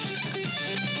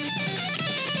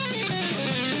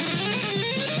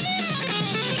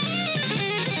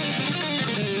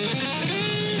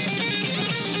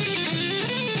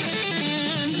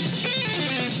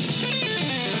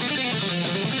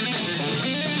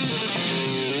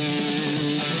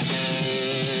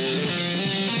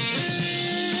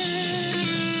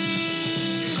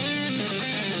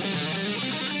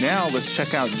 Now let's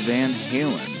check out Van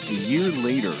Halen, a year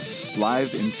later,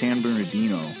 live in San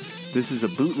Bernardino. This is a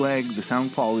bootleg. The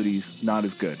sound quality's not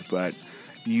as good, but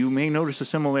you may notice a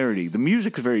similarity. The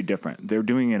music's very different. They're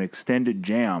doing an extended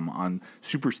jam on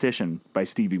Superstition by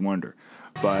Stevie Wonder.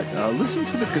 But listen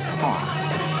to the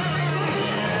guitar.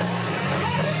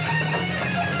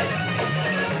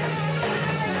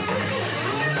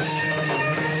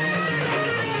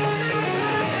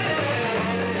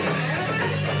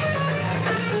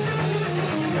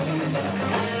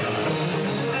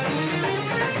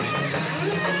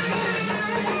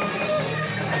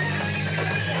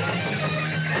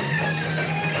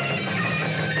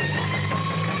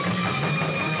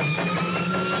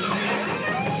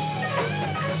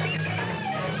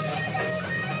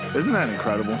 Isn't that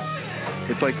incredible?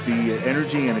 It's like the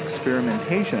energy and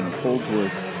experimentation of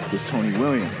Holdsworth with Tony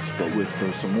Williams, but with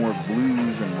some more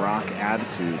blues and rock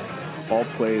attitude, all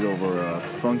played over a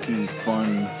funky,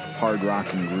 fun,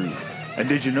 hard-rocking groove. And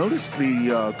did you notice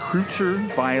the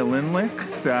Kreutzer violin lick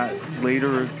that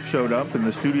later showed up in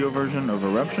the studio version of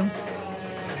Eruption?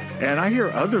 And I hear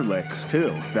other licks,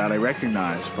 too, that I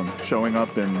recognize from showing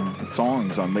up in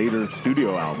songs on later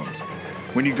studio albums.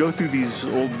 When you go through these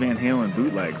old Van Halen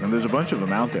bootlegs, and there's a bunch of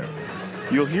them out there,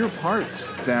 you'll hear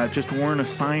parts that just weren't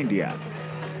assigned yet.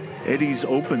 Eddie's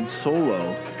open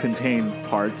solo contained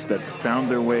parts that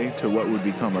found their way to what would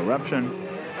become Eruption.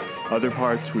 Other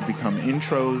parts would become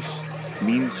intros,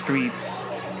 Mean Streets,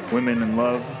 Women in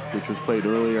Love, which was played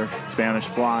earlier, Spanish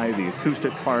Fly, the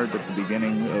acoustic part at the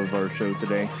beginning of our show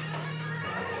today.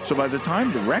 So by the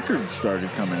time the records started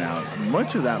coming out,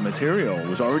 much of that material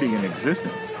was already in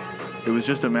existence. It was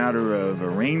just a matter of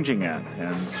arranging it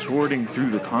and sorting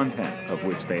through the content, of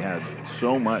which they had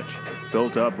so much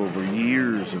built up over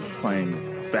years of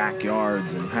playing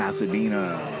backyards in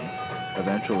Pasadena, and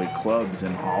eventually clubs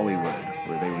in Hollywood,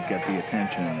 where they would get the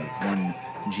attention of one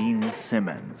Gene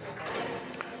Simmons.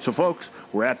 So folks,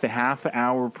 we're at the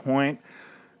half-hour point.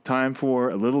 Time for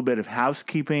a little bit of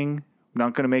housekeeping. I'm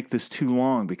not going to make this too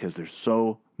long because there's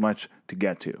so much to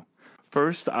get to.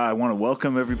 First, I want to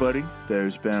welcome everybody.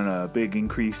 There's been a big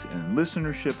increase in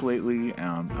listenership lately,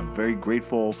 and I'm very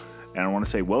grateful. And I want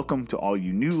to say welcome to all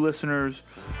you new listeners.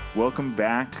 Welcome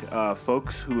back,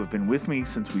 folks who have been with me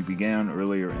since we began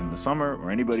earlier in the summer, or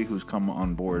anybody who's come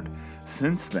on board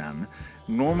since then.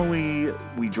 Normally,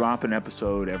 we drop an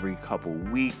episode every couple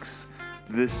weeks.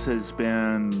 This has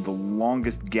been the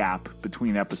longest gap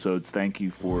between episodes. Thank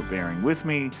you for bearing with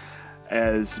me.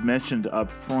 As mentioned up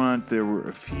front, there were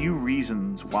a few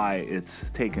reasons why it's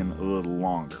taken a little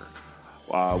longer.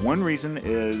 One reason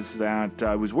is that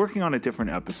I was working on a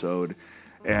different episode,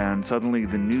 and suddenly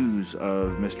the news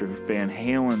of Mr. Van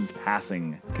Halen's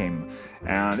passing came,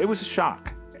 and it was a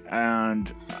shock,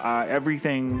 and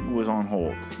everything was on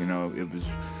hold. You know, it was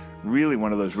really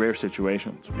one of those rare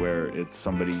situations where it's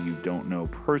somebody you don't know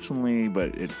personally,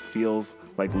 but it feels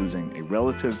like losing a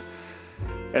relative.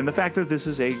 And the fact that this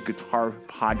is a guitar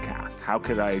podcast, how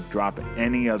could I drop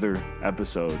any other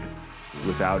episode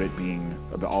without it being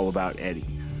all about Eddie?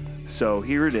 So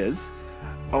here it is.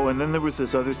 Oh, and then there was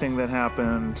this other thing that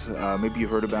happened. Maybe you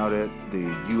heard about it.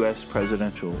 The U.S.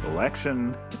 presidential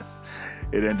election.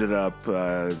 It ended up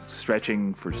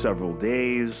stretching for several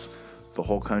days. The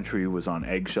whole country was on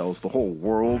eggshells. The whole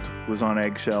world was on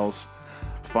eggshells.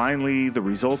 Finally, the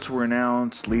results were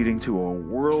announced, leading to a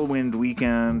whirlwind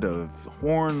weekend of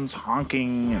horns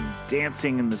honking and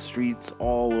dancing in the streets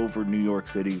all over New York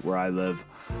City, where I live.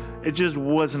 It just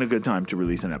wasn't a good time to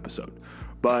release an episode.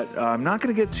 But I'm not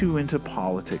going to get too into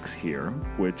politics here,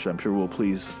 which I'm sure will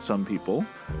please some people.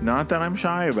 Not that I'm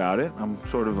shy about it. I'm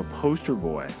sort of a poster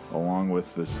boy, along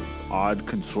with this odd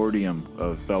consortium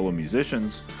of fellow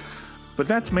musicians. But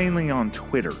that's mainly on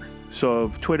Twitter.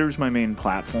 So Twitter's my main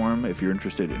platform if you're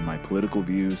interested in my political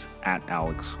views, at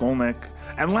Alex Skolnick.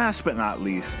 And last but not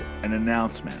least, an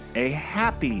announcement, a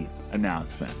happy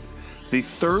announcement. The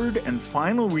third and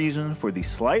final reason for the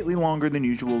slightly longer than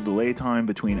usual delay time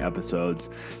between episodes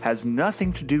has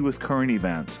nothing to do with current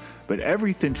events, but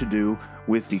everything to do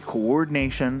with the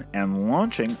coordination and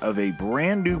launching of a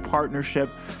brand new partnership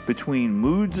between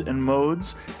Moods and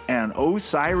Modes and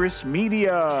Osiris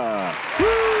Media. Woo!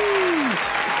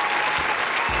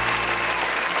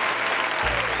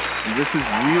 This is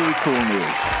really cool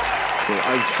news. So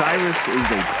Osiris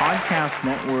is a podcast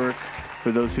network,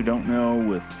 for those who don't know,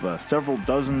 with several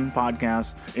dozen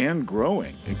podcasts and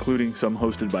growing, including some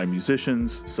hosted by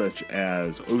musicians such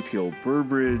as Oteil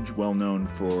Burbridge, well known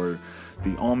for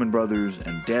the Allman Brothers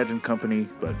and Dead and Company,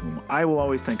 but whom I will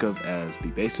always think of as the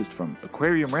bassist from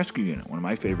Aquarium Rescue Unit, one of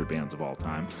my favorite bands of all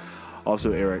time.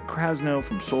 Also Eric Krasno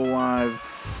from Soul Live,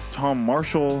 Tom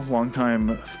Marshall,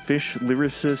 longtime Fish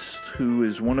lyricist, who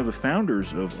is one of the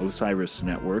founders of Osiris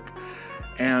Network,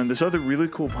 and this other really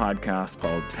cool podcast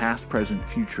called Past, Present,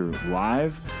 Future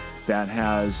Live that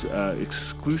has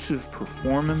exclusive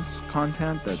performance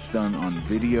content that's done on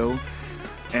video.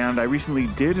 And I recently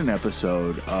did an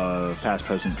episode of Past,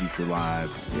 Present, Future Live,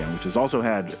 which has also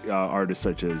had artists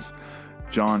such as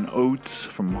John Oates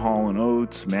from Hall &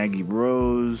 Oates, Maggie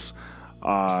Rose,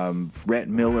 Rhett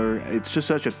Miller. It's just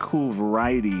such a cool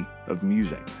variety of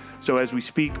music. So as we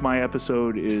speak, my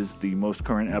episode is the most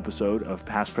current episode of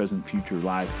Past, Present, Future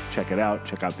Live. Check it out.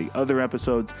 Check out the other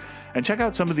episodes. And check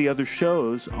out some of the other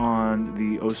shows on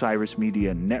the Osiris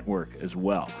Media Network as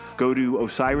well. Go to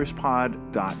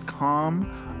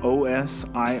osirispod.com,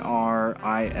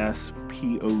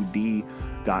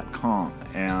 OSIRISPOD.com.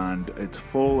 And it's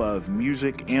full of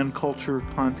music and culture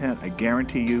content. I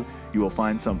guarantee you will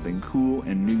find something cool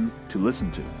and new to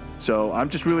listen to. So I'm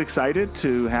just really excited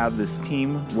to have this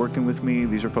team working with me.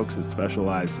 These are folks that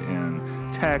specialize in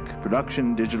tech,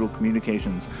 production, digital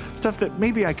communications, stuff that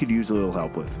maybe I could use a little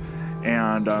help with.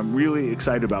 And I'm really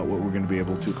excited about what we're going to be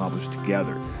able to accomplish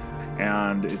together.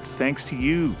 And it's thanks to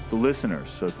you, the listeners.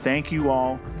 So thank you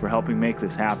all for helping make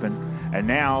this happen. And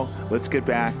now let's get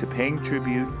back to paying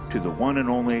tribute to the one and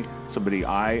only, somebody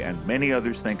I and many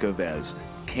others think of as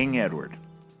King Edward.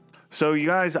 So you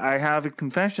guys, I have a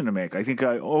confession to make. I think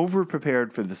I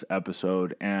over-prepared for this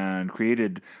episode and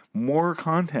created more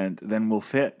content than will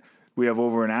fit. We have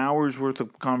over an hour's worth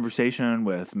of conversation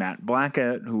with Matt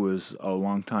Blackett, who was a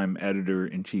longtime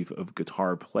editor-in-chief of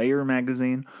Guitar Player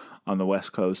magazine on the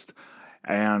West Coast,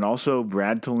 and also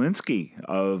Brad Tolinsky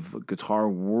of Guitar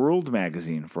World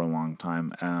magazine for a long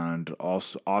time, and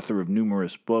also author of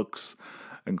numerous books,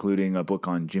 including a book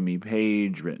on Jimmy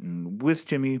Page written with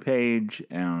Jimmy Page,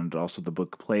 and also the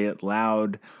book Play It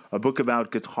Loud, a book about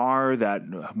guitar that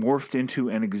morphed into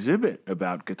an exhibit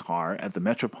about guitar at the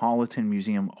Metropolitan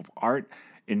Museum of Art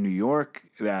in New York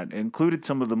that included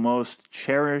some of the most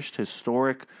cherished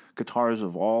historic guitars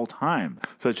of all time,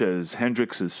 such as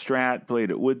Hendrix's Strat played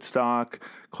at Woodstock,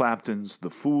 Clapton's The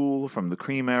Fool from the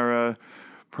Cream era,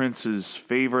 Prince's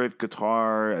favorite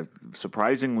guitar, a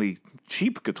surprisingly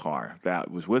cheap guitar that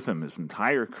was with him his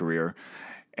entire career,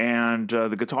 and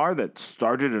the guitar that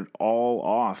started it all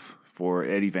off for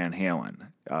Eddie Van Halen,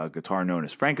 a guitar known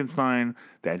as Frankenstein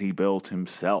that he built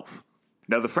himself.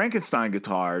 Now, the Frankenstein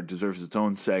guitar deserves its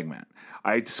own segment.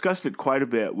 I discussed it quite a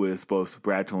bit with both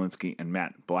Brad Tolinsky and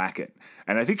Matt Blackett,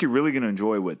 and I think you're really going to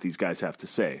enjoy what these guys have to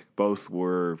say. Both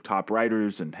were top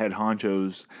writers and head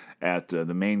honchos at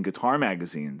the main guitar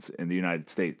magazines in the United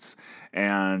States,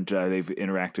 and they've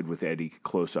interacted with Eddie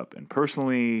close up and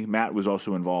personally. Matt was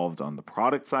also involved on the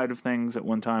product side of things at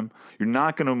one time. You're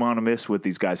not going to want to miss what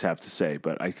these guys have to say,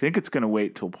 but I think it's going to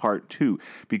wait till part 2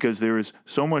 because there is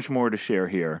so much more to share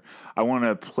here. I want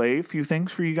to play a few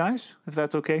things for you guys, if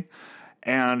that's okay.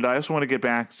 And I also want to get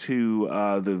back to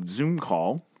the Zoom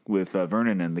call with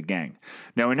Vernon and the gang.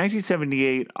 Now, in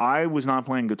 1978, I was not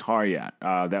playing guitar yet.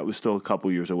 That was still a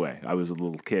couple years away. I was a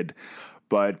little kid.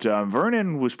 But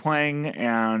Vernon was playing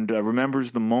and remembers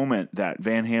the moment that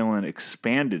Van Halen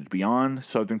expanded beyond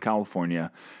Southern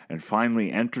California and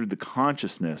finally entered the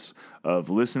consciousness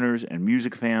of listeners and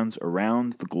music fans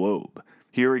around the globe.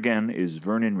 Here again is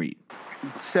Vernon Reid.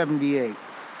 78.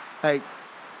 Like,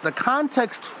 the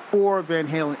context for Van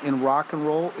Halen in rock and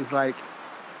roll is like,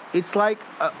 it's like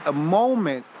a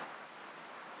moment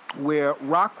where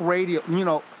rock radio,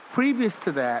 previous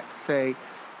to that, say,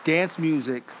 dance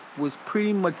music was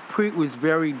pretty much, was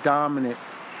very dominant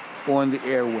on the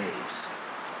airwaves.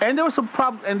 And there was some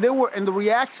problem, and the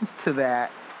reactions to that,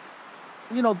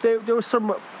 there were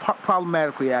some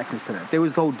problematic reactions to that. There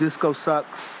was the whole disco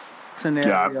sucks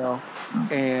scenario,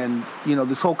 and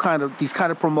these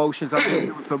kind of promotions. I think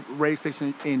it was a radio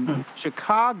station in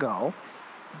Chicago.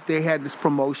 They had this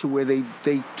promotion where they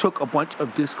took a bunch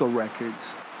of disco records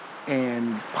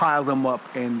and piled them up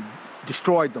and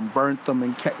destroyed them, burnt them,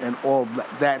 and all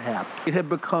that happened. It had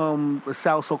become a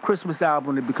South Soul Christmas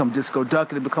album. It had become Disco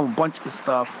Duck. It had become a bunch of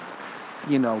stuff.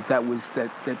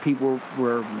 That people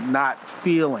were not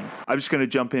feeling. I'm just going to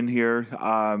jump in here.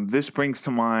 This brings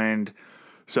to mind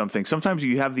something. Sometimes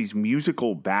you have these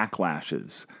musical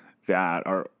backlashes that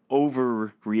are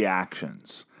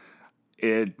overreactions.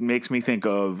 It makes me think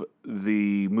of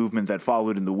the movement that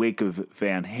followed in the wake of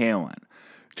Van Halen.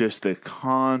 Just the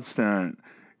constant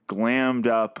glammed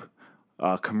up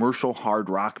commercial hard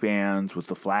rock bands with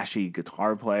the flashy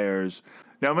guitar players.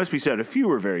 Now, it must be said, a few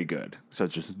were very good,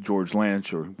 such as George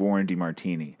Lynch or Warren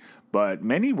DeMartini. But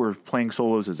many were playing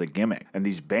solos as a gimmick. And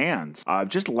these bands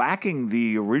just lacking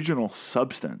the original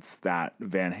substance that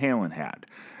Van Halen had.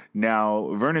 Now,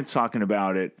 Vernon's talking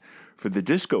about it for the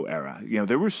disco era.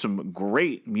 There was some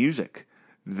great music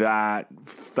that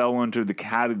fell under the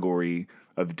category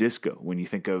of disco. When you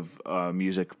think of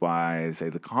music by, say,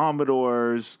 the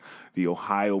Commodores, the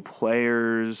Ohio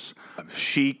Players,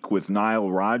 Chic with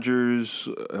Nile Rodgers,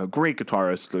 a great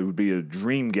guitarist that would be a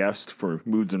dream guest for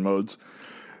Moods and Modes.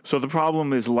 So the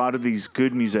problem is a lot of these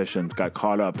good musicians got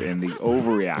caught up in the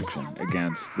overreaction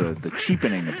against the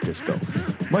cheapening of disco.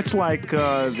 Much like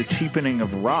the cheapening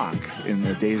of rock in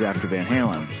the days after Van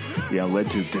Halen, led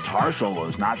to guitar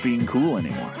solos not being cool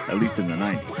anymore, at least in the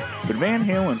 90s. But Van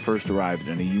Halen first arrived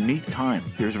in a unique time.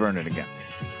 Here's Vernon again.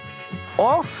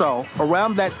 Also,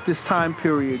 around this time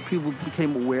period, people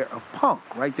became aware of punk,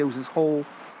 right? There was this whole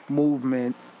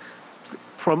movement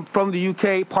from the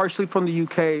UK, partially from the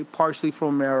UK, partially from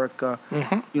America,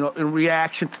 in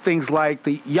reaction to things like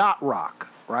the yacht rock,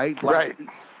 right?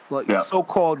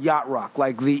 So-called yacht rock,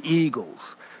 like the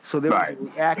Eagles. So there was a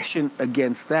reaction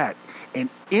against that. And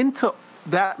into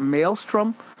that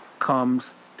maelstrom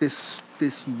comes this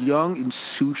young,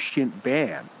 insouciant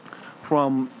band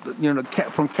from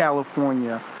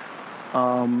California,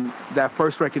 that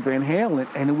first record, Van Halen,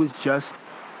 and it was just,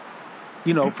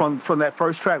 from that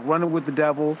first track, Running with the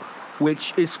Devil,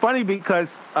 which is funny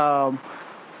because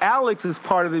Alex is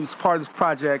part of this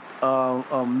project,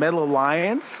 Metal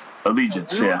Allegiance,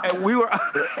 and we were,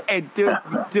 and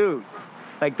dude,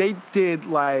 like they did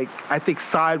I think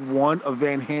side one of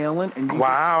Van Halen, and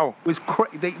wow, it was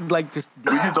they just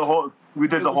we did the whole. We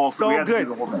did the whole. So good.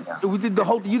 You did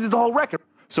the whole record.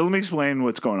 So let me explain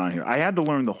what's going on here. I had to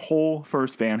learn the whole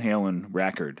first Van Halen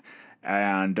record,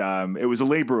 and it was a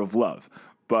labor of love.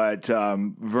 But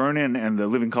Vernon and the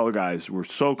Living Colour guys were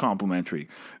so complimentary.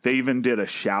 They even did a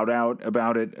shout-out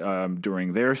about it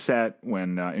during their set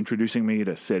when introducing me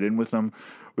to sit in with them,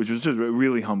 which was just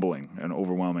really humbling and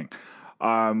overwhelming.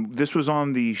 This was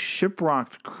on the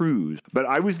Shiprocked cruise, but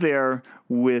I was there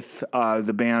with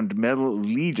the band Metal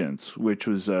Allegiance, which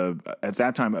was at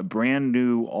that time a brand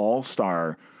new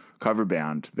all-star cover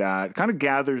band that kind of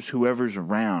gathers whoever's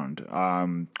around.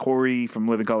 Corey from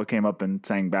Living Colour came up and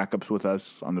sang backups with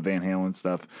us on the Van Halen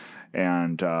stuff,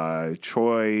 and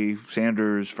Troy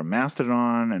Sanders from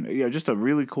Mastodon, and just a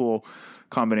really cool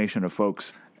combination of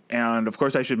folks. And, of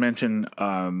course, I should mention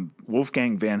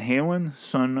Wolfgang Van Halen,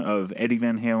 son of Eddie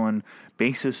Van Halen,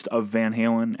 bassist of Van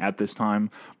Halen at this time,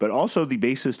 but also the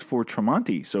bassist for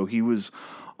Tremonti. So he was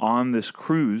on this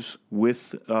cruise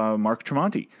with Mark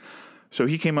Tremonti. So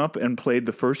he came up and played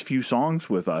the first few songs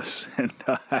with us. And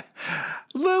a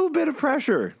little bit of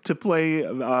pressure to play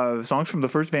songs from the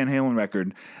first Van Halen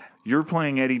record. You're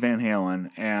playing Eddie Van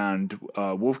Halen, and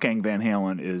Wolfgang Van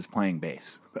Halen is playing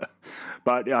bass.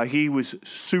 But he was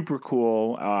super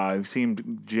cool. He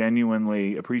seemed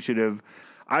genuinely appreciative.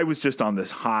 I was just on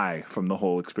this high from the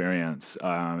whole experience.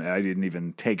 I didn't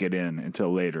even take it in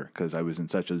until later because I was in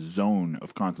such a zone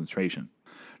of concentration.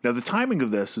 Now, the timing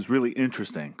of this is really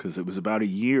interesting because it was about a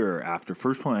year after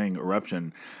first playing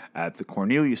Eruption at the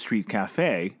Cornelia Street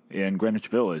Cafe in Greenwich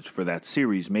Village for that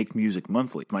series, Make Music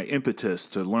Monthly, my impetus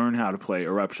to learn how to play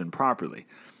Eruption properly.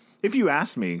 If you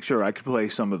asked me, sure, I could play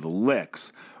some of the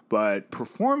licks, but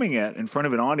performing it in front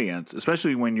of an audience,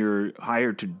 especially when you're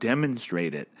hired to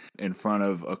demonstrate it in front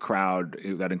of a crowd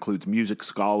that includes music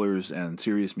scholars and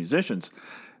serious musicians,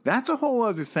 that's a whole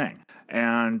other thing.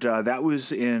 And that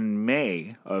was in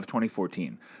May of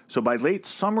 2014. So by late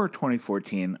summer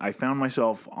 2014, I found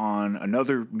myself on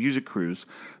another music cruise,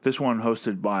 this one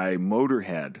hosted by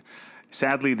Motorhead.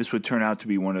 Sadly, this would turn out to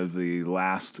be one of the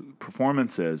last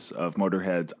performances of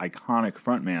Motorhead's iconic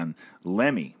frontman,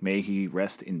 Lemmy. May he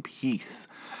rest in peace.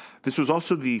 This was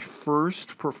also the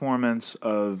first performance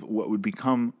of what would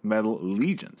become Metal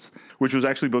Allegiance, which was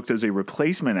actually booked as a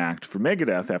replacement act for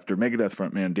Megadeth after Megadeth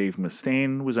frontman Dave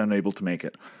Mustaine was unable to make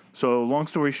it. So long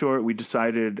story short, we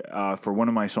decided for one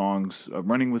of my songs,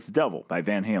 Running with the Devil by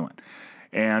Van Halen.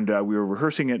 And we were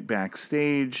rehearsing it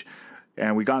backstage,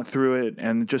 and we got through it,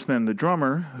 and just then the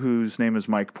drummer, whose name is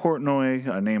Mike Portnoy,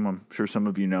 a name I'm sure some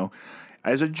of you know,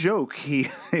 as a joke,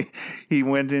 he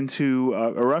went into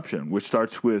Eruption, which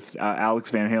starts with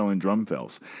Alex Van Halen drum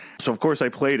fills. So, of course, I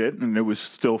played it, and it was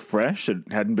still fresh. It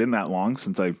hadn't been that long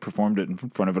since I performed it in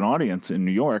front of an audience in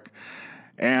New York.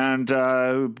 And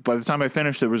by the time I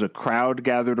finished, there was a crowd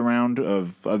gathered around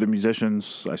of other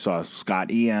musicians. I saw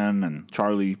Scott Ian and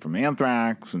Charlie from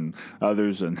Anthrax and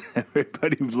others, and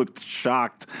everybody looked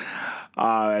shocked.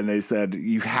 And they said,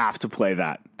 "You have to play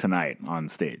that tonight on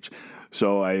stage."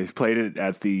 So I played it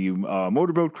at the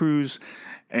motorboat cruise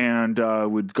and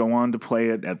would go on to play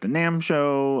it at the NAMM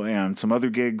show and some other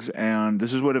gigs. And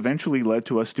this is what eventually led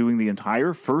to us doing the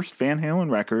entire first Van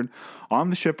Halen record on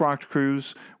the Shiprocked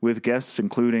cruise with guests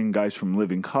including guys from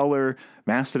Living Colour,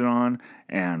 Mastodon,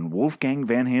 and Wolfgang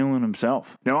Van Halen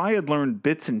himself. Now, I had learned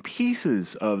bits and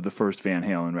pieces of the first Van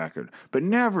Halen record, but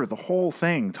never the whole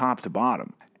thing top to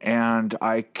bottom. And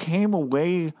I came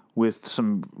away with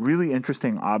some really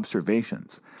interesting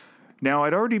observations. Now,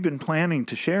 I'd already been planning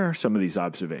to share some of these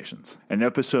observations. An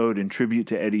episode in tribute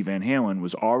to Eddie Van Halen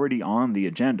was already on the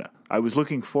agenda. I was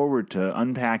looking forward to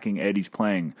unpacking Eddie's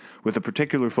playing with a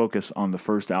particular focus on the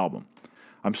first album.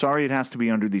 I'm sorry it has to be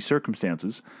under these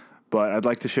circumstances, but I'd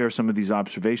like to share some of these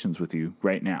observations with you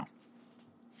right now.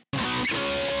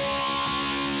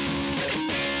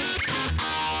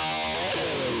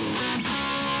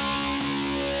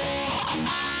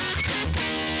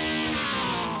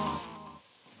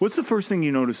 What's the first thing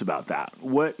you notice about that?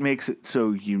 What makes it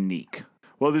so unique?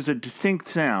 Well, there's a distinct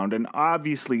sound, and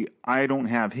obviously I don't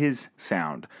have his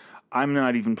sound. I'm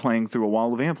not even playing through a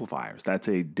wall of amplifiers. That's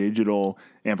a digital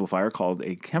amplifier called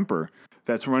a Kemper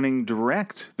that's running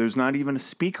direct. There's not even a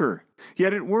speaker.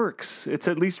 Yet it works. It's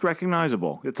at least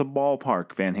recognizable. It's a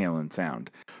ballpark Van Halen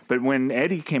sound. But when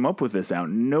Eddie came up with this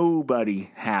sound, nobody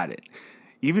had it.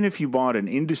 Even if you bought an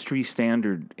industry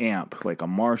standard amp like a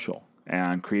Marshall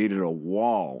and created a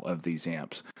wall of these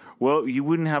amps, well, you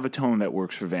wouldn't have a tone that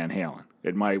works for Van Halen.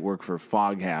 It might work for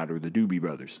Foghat or the Doobie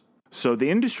Brothers. So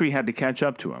the industry had to catch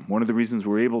up to him. One of the reasons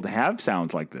we're able to have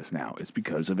sounds like this now is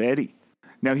because of Eddie.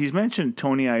 Now, he's mentioned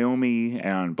Tony Iommi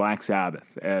and Black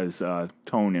Sabbath as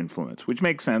tone influence, which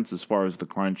makes sense as far as the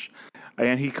crunch.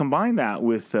 And he combined that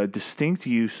with distinct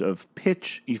use of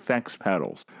pitch effects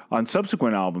pedals. On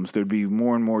subsequent albums, there'd be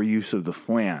more and more use of the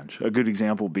flange, a good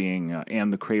example being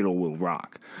And the Cradle Will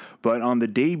Rock. But on the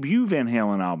debut Van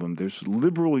Halen album, there's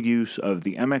liberal use of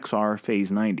the MXR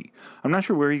Phase 90. I'm not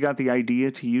sure where he got the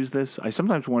idea to use this. I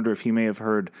sometimes wonder if he may have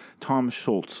heard Tom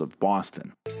Schultz of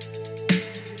Boston.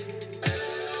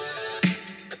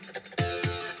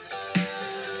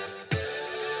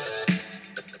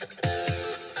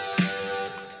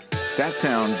 That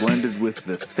sound, blended with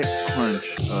the thick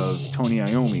crunch of Tony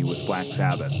Iommi with Black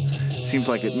Sabbath, seems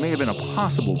like it may have been a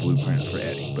possible blueprint for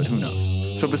Eddie, but who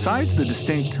knows? So besides the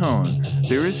distinct tone,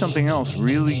 there is something else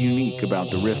really unique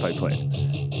about the riff I played.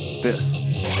 This.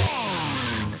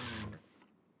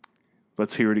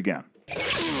 Let's hear it again.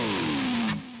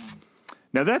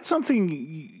 Now that's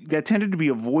something that tended to be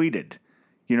avoided.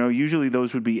 You know, usually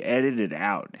those would be edited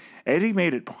out. Eddie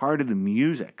made it part of the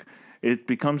music. It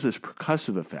becomes this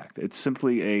percussive effect. It's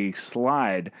simply a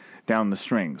slide down the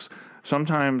strings,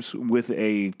 sometimes with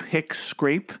a pick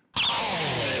scrape,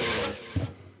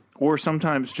 or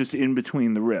sometimes just in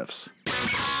between the riffs.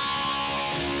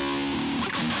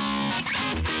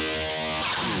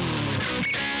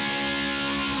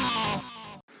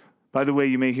 By the way,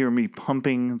 you may hear me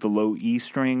pumping the low E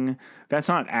string. That's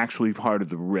not actually part of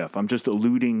the riff. I'm just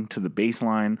alluding to the bass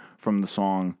line from the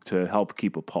song to help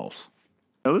keep a pulse.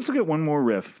 Now let's look at one more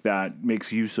riff that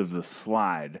makes use of the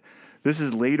slide. This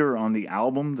is later on the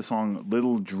album, the song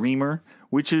Little Dreamer,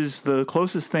 which is the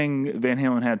closest thing Van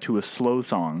Halen had to a slow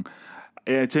song.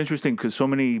 It's interesting because so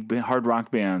many hard rock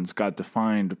bands got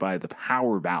defined by the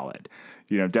power ballad.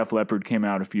 You know, Def Leppard came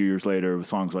out a few years later with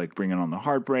songs like Bringing on the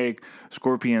Heartbreak.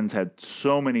 Scorpions had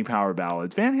so many power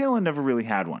ballads. Van Halen never really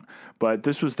had one, but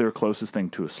this was their closest thing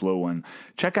to a slow one.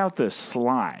 Check out the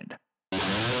slide.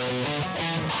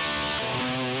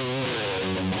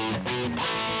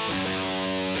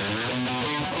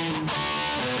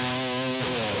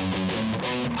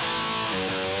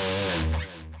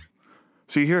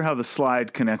 So you hear how the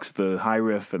slide connects the high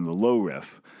riff and the low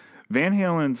riff. Van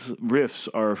Halen's riffs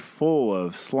are full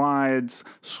of slides,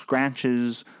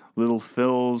 scratches, little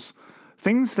fills,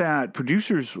 things that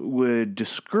producers would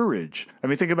discourage. I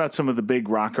mean, think about some of the big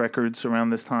rock records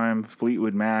around this time,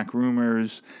 Fleetwood Mac,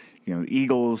 Rumors, you know,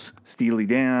 Eagles, Steely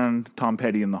Dan, Tom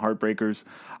Petty and the Heartbreakers.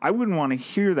 I wouldn't want to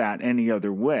hear that any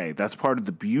other way. That's part of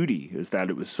the beauty, is that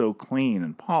it was so clean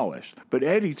and polished. But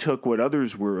Eddie took what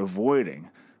others were avoiding,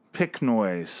 pick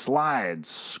noise, slides,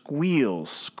 squeals,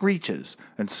 screeches,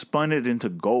 and spun it into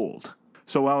gold.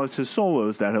 So while it's his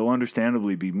solos that he'll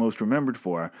understandably be most remembered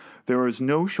for, there is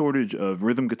no shortage of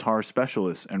rhythm guitar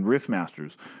specialists and riff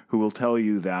masters who will tell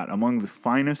you that among the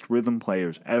finest rhythm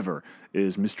players ever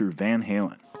is Mr. Van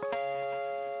Halen.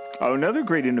 Oh, another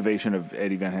great innovation of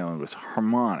Eddie Van Halen was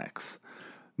harmonics.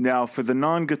 Now, for the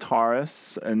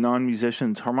non-guitarists and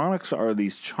non-musicians, harmonics are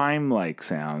these chime-like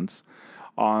sounds.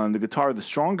 On the guitar, the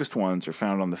strongest ones are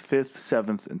found on the 5th,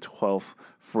 7th, and 12th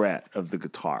fret of the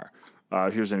guitar.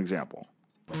 Here's an example.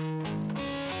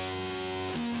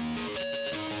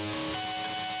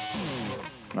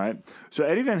 Right? So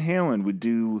Eddie Van Halen would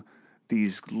do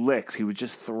these licks. He would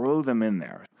just throw them in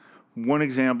there. One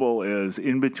example is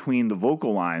in between the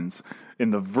vocal lines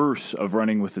in the verse of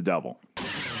Running with the Devil.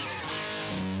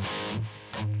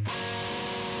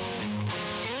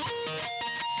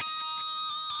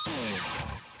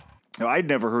 Now, I'd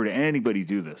never heard anybody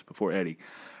do this before Eddie.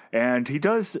 And he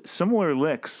does similar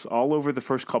licks all over the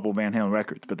first couple Van Halen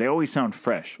records, but they always sound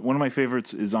fresh. One of my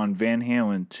favorites is on Van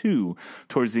Halen 2,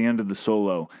 towards the end of the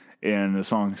solo, in the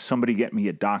song Somebody Get Me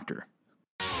a Doctor.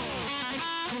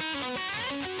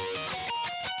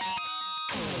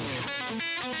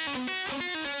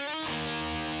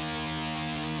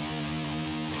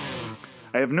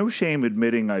 I have no shame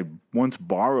admitting I once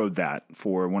borrowed that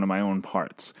for one of my own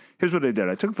parts. Here's what I did.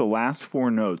 I took the last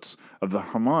 4 notes of the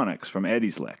harmonics from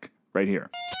Eddie's lick, right here.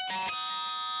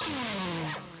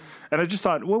 And I just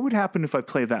thought, what would happen if I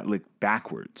play that lick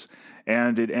backwards?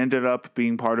 And it ended up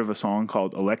being part of a song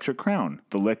called Electric Crown.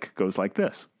 The lick goes like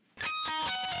this.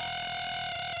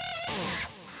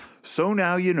 So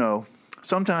now you know.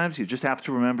 Sometimes you just have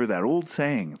to remember that old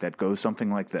saying that goes something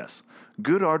like this.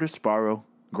 Good artists borrow,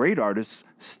 great artists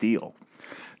steal.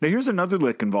 Now here's another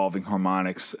lick involving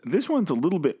harmonics. This one's a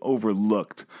little bit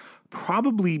overlooked,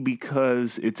 probably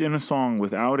because it's in a song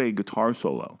without a guitar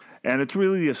solo. And it's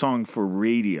really a song for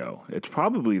radio. It's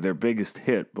probably their biggest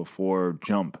hit before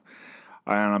Jump.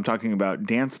 And I'm talking about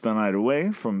Dance the Night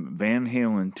Away from Van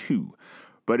Halen 2.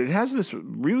 But it has this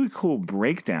really cool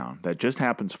breakdown that just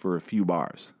happens for a few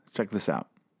bars. Check this out.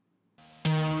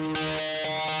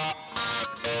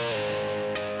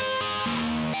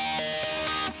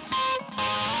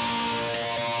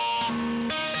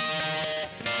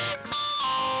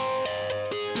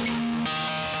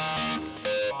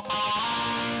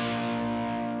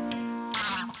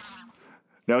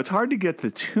 Now, it's hard to get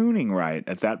the tuning right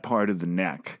at that part of the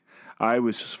neck. I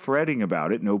was fretting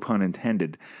about it, no pun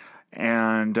intended,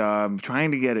 and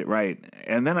trying to get it right.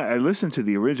 And then I listened to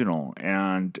the original,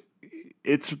 and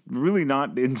it's really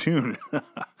not in tune.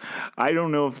 I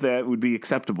don't know if that would be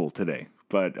acceptable today,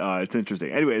 but it's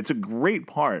interesting. Anyway, it's a great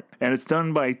part, and it's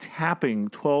done by tapping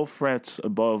 12 frets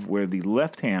above where the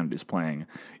left hand is playing,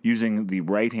 using the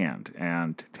right hand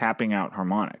and tapping out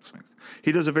harmonics.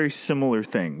 He does a very similar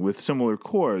thing with similar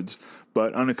chords,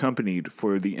 but unaccompanied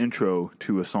for the intro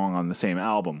to a song on the same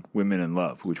album, Women in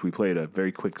Love, which we played a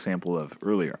very quick sample of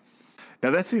earlier.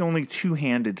 Now, that's the only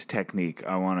two-handed technique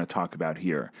I want to talk about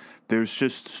here. There's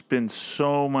just been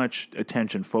so much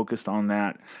attention focused on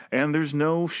that, and there's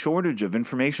no shortage of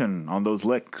information on those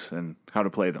licks and how to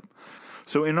play them.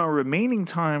 So in our remaining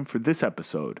time for this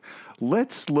episode,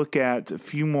 let's look at a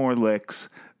few more licks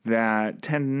that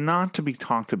tend not to be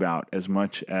talked about as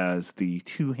much as the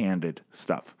two-handed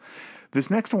stuff. This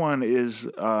next one is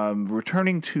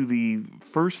returning to the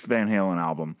first Van Halen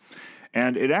album,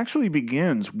 and it actually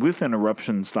begins with an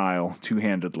eruption-style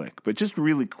two-handed lick, but just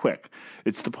really quick.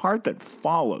 It's the part that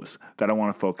follows that I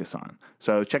want to focus on.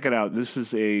 So check it out. This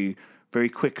is a very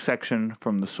quick section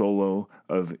from the solo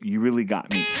of You Really Got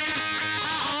Me.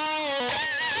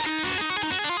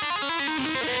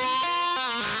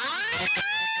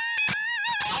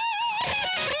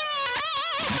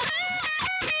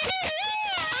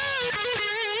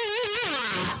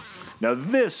 Now,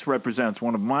 this represents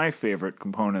one of my favorite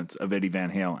components of Eddie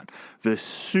Van Halen, the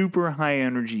super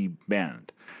high-energy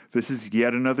bend. This is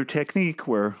yet another technique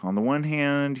where, on the one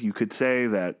hand, you could say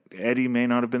that Eddie may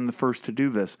not have been the first to do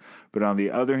this, but on the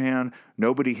other hand,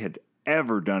 nobody had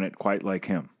ever done it quite like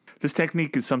him. This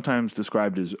technique is sometimes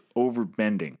described as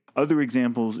overbending. Other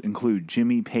examples include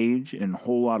Jimmy Page in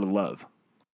Whole Lotta Love.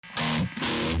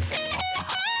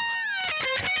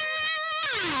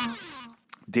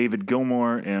 David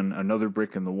Gilmour in Another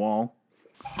Brick in the Wall.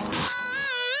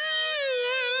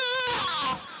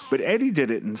 But Eddie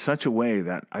did it in such a way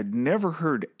that I'd never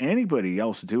heard anybody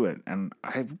else do it, and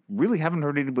I really haven't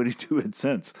heard anybody do it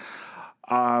since.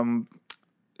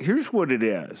 Here's what it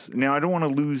is. Now, I don't want to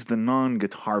lose the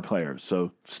non-guitar players,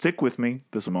 so stick with me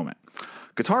this moment.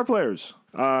 Guitar players,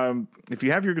 if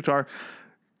you have your guitar,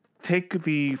 take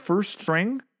the first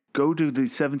string, go to the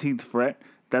 17th fret.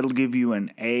 That'll give you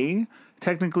an A.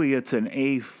 Technically, it's an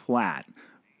A flat,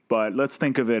 but let's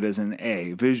think of it as an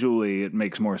A. Visually, it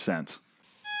makes more sense.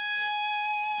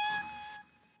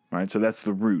 All right, so that's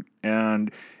the root.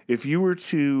 And if you were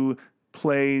to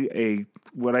play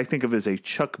what I think of as a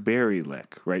Chuck Berry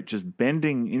lick, right, just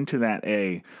bending into that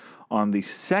A on the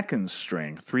second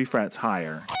string, 3 frets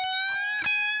higher,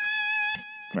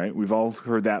 right? We've all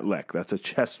heard that lick.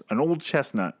 That's an old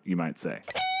chestnut, you might say.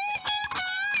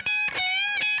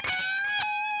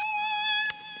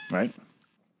 Right?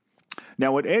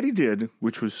 Now, what Eddie did,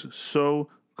 which was so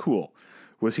cool,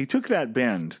 was he took that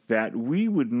bend that we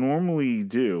would normally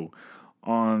do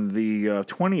on the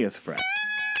 20th fret,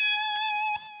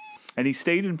 and he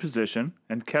stayed in position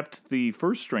and kept the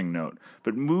first string note,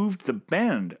 but moved the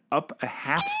bend up a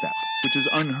half step, which is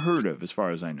unheard of as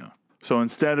far as I know. So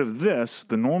instead of this,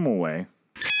 the normal way,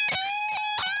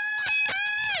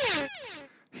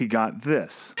 he got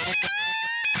this.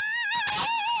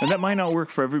 And that might not work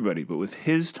for everybody, but with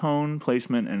his tone,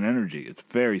 placement, and energy, it's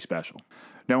very special.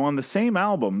 Now, on the same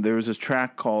album, there is this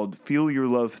track called Feel Your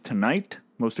Love Tonight.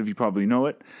 Most of you probably know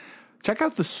it. Check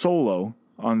out the solo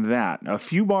on that. A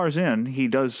few bars in, he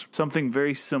does something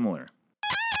very similar.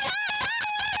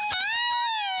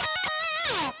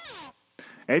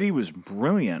 Eddie was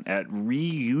brilliant at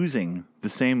reusing the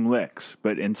same licks,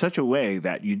 but in such a way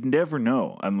that you'd never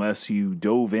know unless you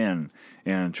dove in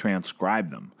and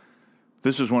transcribed them.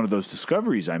 This was one of those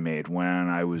discoveries I made when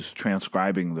I was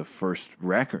transcribing the first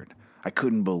record. I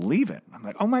couldn't believe it. I'm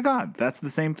like, oh my God, that's the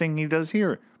same thing he does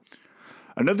here.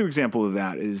 Another example of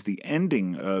that is the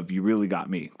ending of You Really Got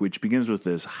Me, which begins with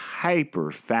this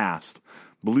hyper-fast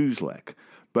blues lick.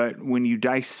 But when you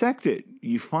dissect it,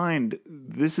 you find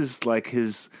this is like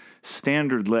his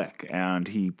standard lick, and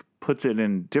he puts it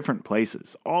in different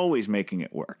places, always making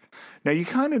it work. Now, you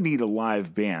kind of need a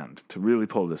live band to really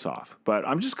pull this off, but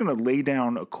I'm just going to lay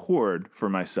down a chord for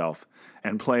myself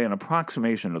and play an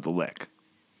approximation of the lick.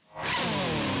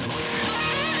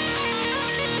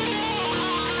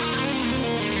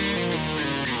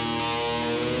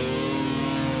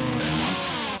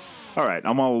 All right,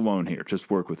 I'm all alone here. Just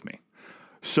work with me.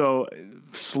 So,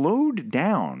 slowed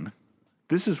down,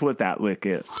 this is what that lick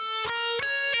is.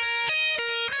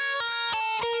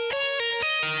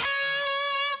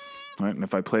 All right, and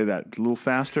if I play that a little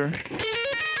faster.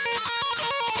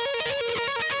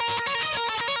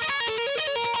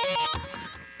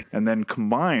 And then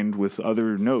combined with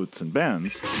other notes and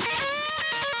bends,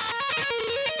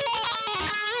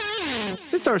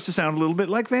 it starts to sound a little bit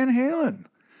like Van Halen.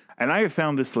 And I have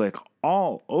found this lick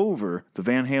all over the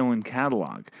Van Halen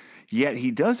catalog. Yet he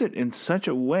does it in such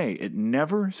a way it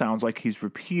never sounds like he's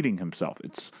repeating himself.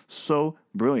 It's so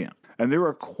brilliant. And there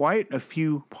are quite a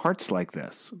few parts like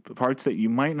this, parts that you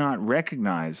might not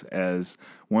recognize as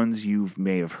ones you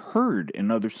may have heard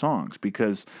in other songs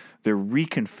because they're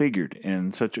reconfigured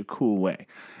in such a cool way.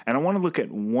 And I want to look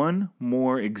at one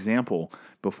more example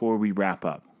before we wrap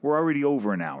up. We're already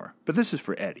over an hour, but this is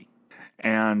for Eddie.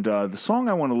 And the song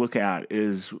I want to look at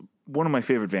is one of my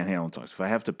favorite Van Halen songs. If I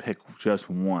have to pick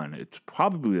just one, it's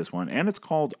probably this one, and it's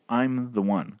called I'm the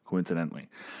One, coincidentally.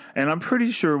 And I'm pretty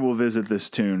sure we'll visit this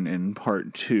tune in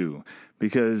part 2,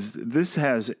 because this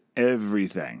has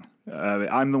everything.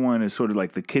 I'm the One is sort of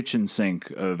like the kitchen sink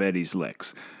of Eddie's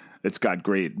licks. It's got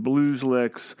great blues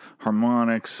licks,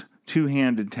 harmonics,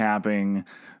 two-handed tapping,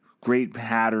 great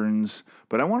patterns,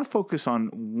 but I want to focus on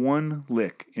one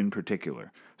lick in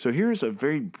particular. So here's a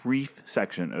very brief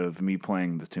section of me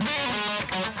playing the tune.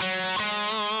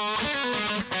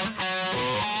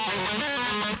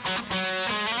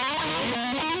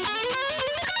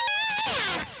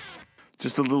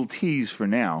 Just a little tease for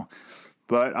now,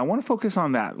 but I want to focus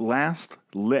on that last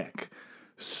lick.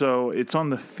 So it's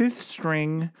on the 5th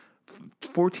string,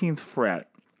 14th fret,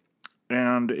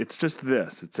 and it's just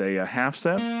this. It's a half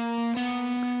step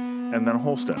and then a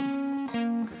whole step.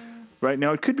 Right,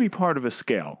 now it could be part of a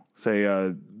scale, say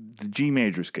the G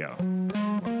major scale.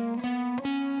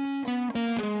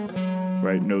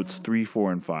 Right, notes 3,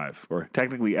 4, and 5, or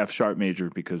technically F sharp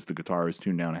major because the guitar is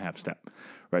tuned down a half step.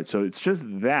 Right, so it's just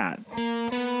that.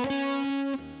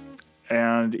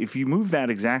 And if you move that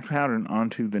exact pattern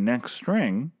onto the next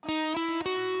string,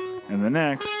 and the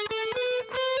next,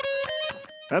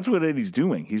 that's what Eddie's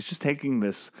doing. He's just taking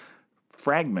this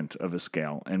fragment of a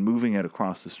scale and moving it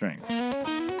across the strings.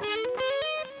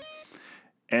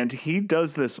 And he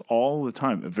does this all the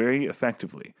time, very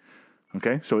effectively.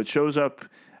 Okay, so it shows up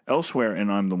elsewhere in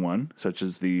I'm the One, such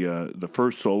as the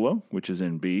first solo, which is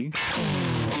in B.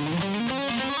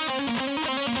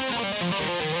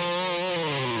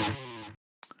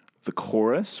 The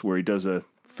chorus, where he does a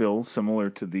fill similar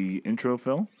to the intro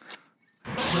fill.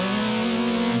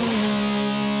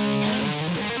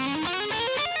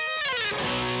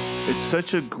 It's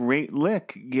such a great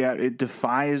lick, yet it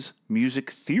defies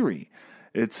music theory.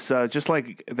 It's just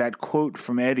like that quote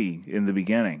from Eddie in the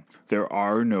beginning. There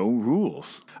are no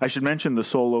rules. I should mention the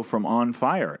solo from On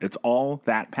Fire. It's all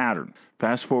that pattern.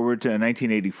 Fast forward to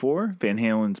 1984, Van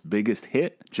Halen's biggest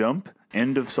hit, Jump,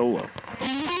 end of solo.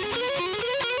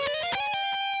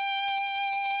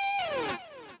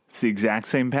 It's the exact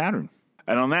same pattern.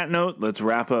 And on that note, let's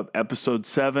wrap up episode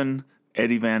 7,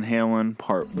 Eddie Van Halen,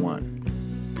 part 1.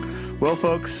 Well,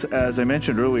 folks, as I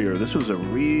mentioned earlier, this was a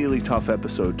really tough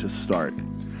episode to start.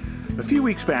 A few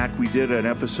weeks back, we did an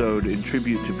episode in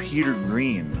tribute to Peter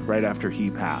Green right after he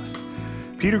passed.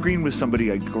 Peter Green was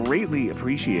somebody I greatly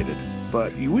appreciated,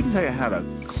 but you wouldn't say I had a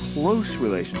close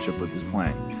relationship with his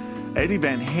playing. Eddie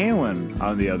Van Halen,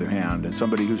 on the other hand, is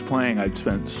somebody whose playing I'd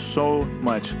spent so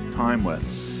much time with.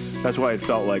 That's why it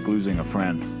felt like losing a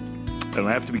friend. And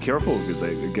I have to be careful because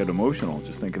I get emotional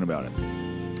just thinking about it.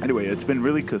 Anyway, it's been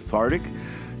really cathartic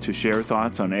to share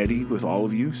thoughts on Eddie with all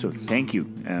of you, so thank you,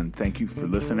 and thank you for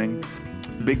listening.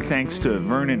 Big thanks to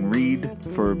Vernon Reed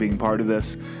for being part of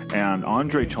this, and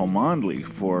Andre Chalmondley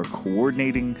for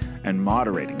coordinating and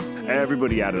moderating.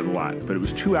 Everybody added a lot, but it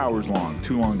was 2 hours long,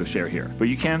 too long to share here. But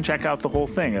you can check out the whole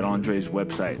thing at Andre's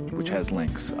website, which has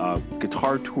links,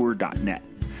 guitartour.net.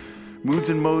 Moods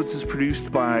and Modes is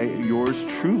produced by yours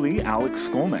truly, Alex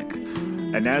Skolnick.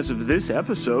 And as of this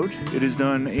episode, it is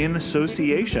done in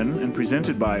association and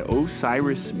presented by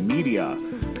Osiris Media,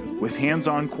 with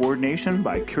hands-on coordination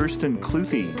by Kirsten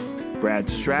Cluthy, Brad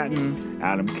Stratton,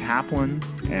 Adam Kaplan,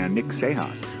 and Nick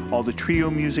Sejas. All the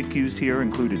trio music used here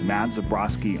included Matt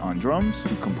Zabrowski on drums,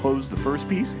 who composed the first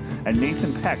piece, and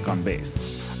Nathan Peck on bass.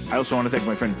 I also want to thank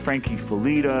my friend Frankie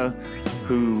Felita,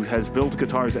 who has built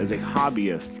guitars as a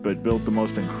hobbyist, but built the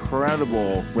most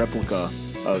incredible replica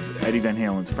of Eddie Van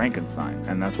Halen's Frankenstein,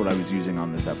 and that's what I was using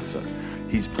on this episode.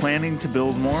 He's planning to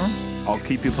build more. I'll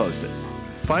keep you posted.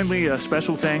 Finally, a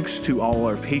special thanks to all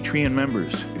our Patreon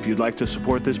members. If you'd like to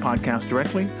support this podcast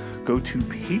directly, go to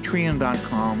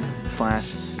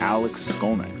patreon.com/Alex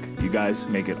Skolnick. You guys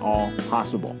make it all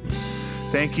possible.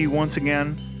 Thank you once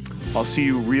again. I'll see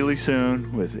you really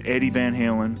soon with Eddie Van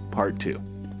Halen Part 2.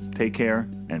 Take care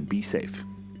and be safe.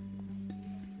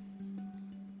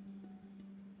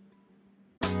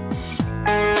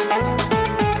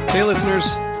 Hey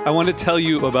listeners, I want to tell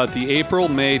you about the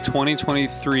April-May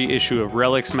 2023 issue of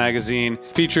Relics magazine.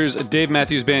 Features a Dave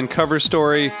Matthews Band cover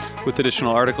story with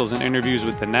additional articles and interviews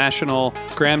with The National,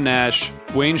 Graham Nash,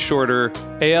 Wayne Shorter,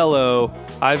 ALO,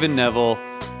 Ivan Neville,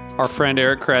 our friend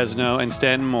Eric Krasno and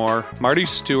Stanton Moore, Marty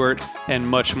Stewart, and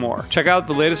much more. Check out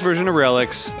the latest version of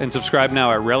Relics and subscribe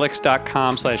now at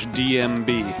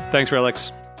relics.com/DMB. Thanks,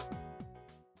 Relics.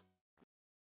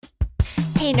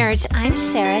 Hey nerds, I'm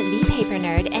Sarah, the paper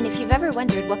nerd, and if you've ever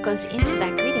wondered what goes into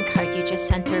that greeting card you just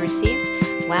sent or received,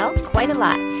 well, quite a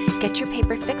lot. Get your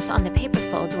paper fix on the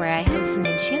Paperfold, where I host an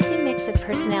enchanting mix of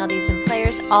personalities and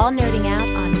players, all nerding out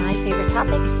on my favorite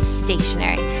topic,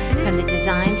 stationery. From the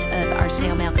designs of our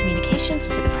snail mail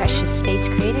communications to the precious space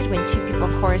created when two people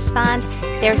correspond,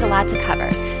 there's a lot to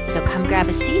cover. So come grab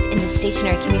a seat in the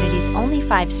stationery community's only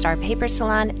 5-star paper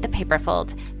salon, the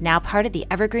Paperfold, now part of the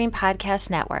Evergreen Podcast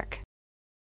Network.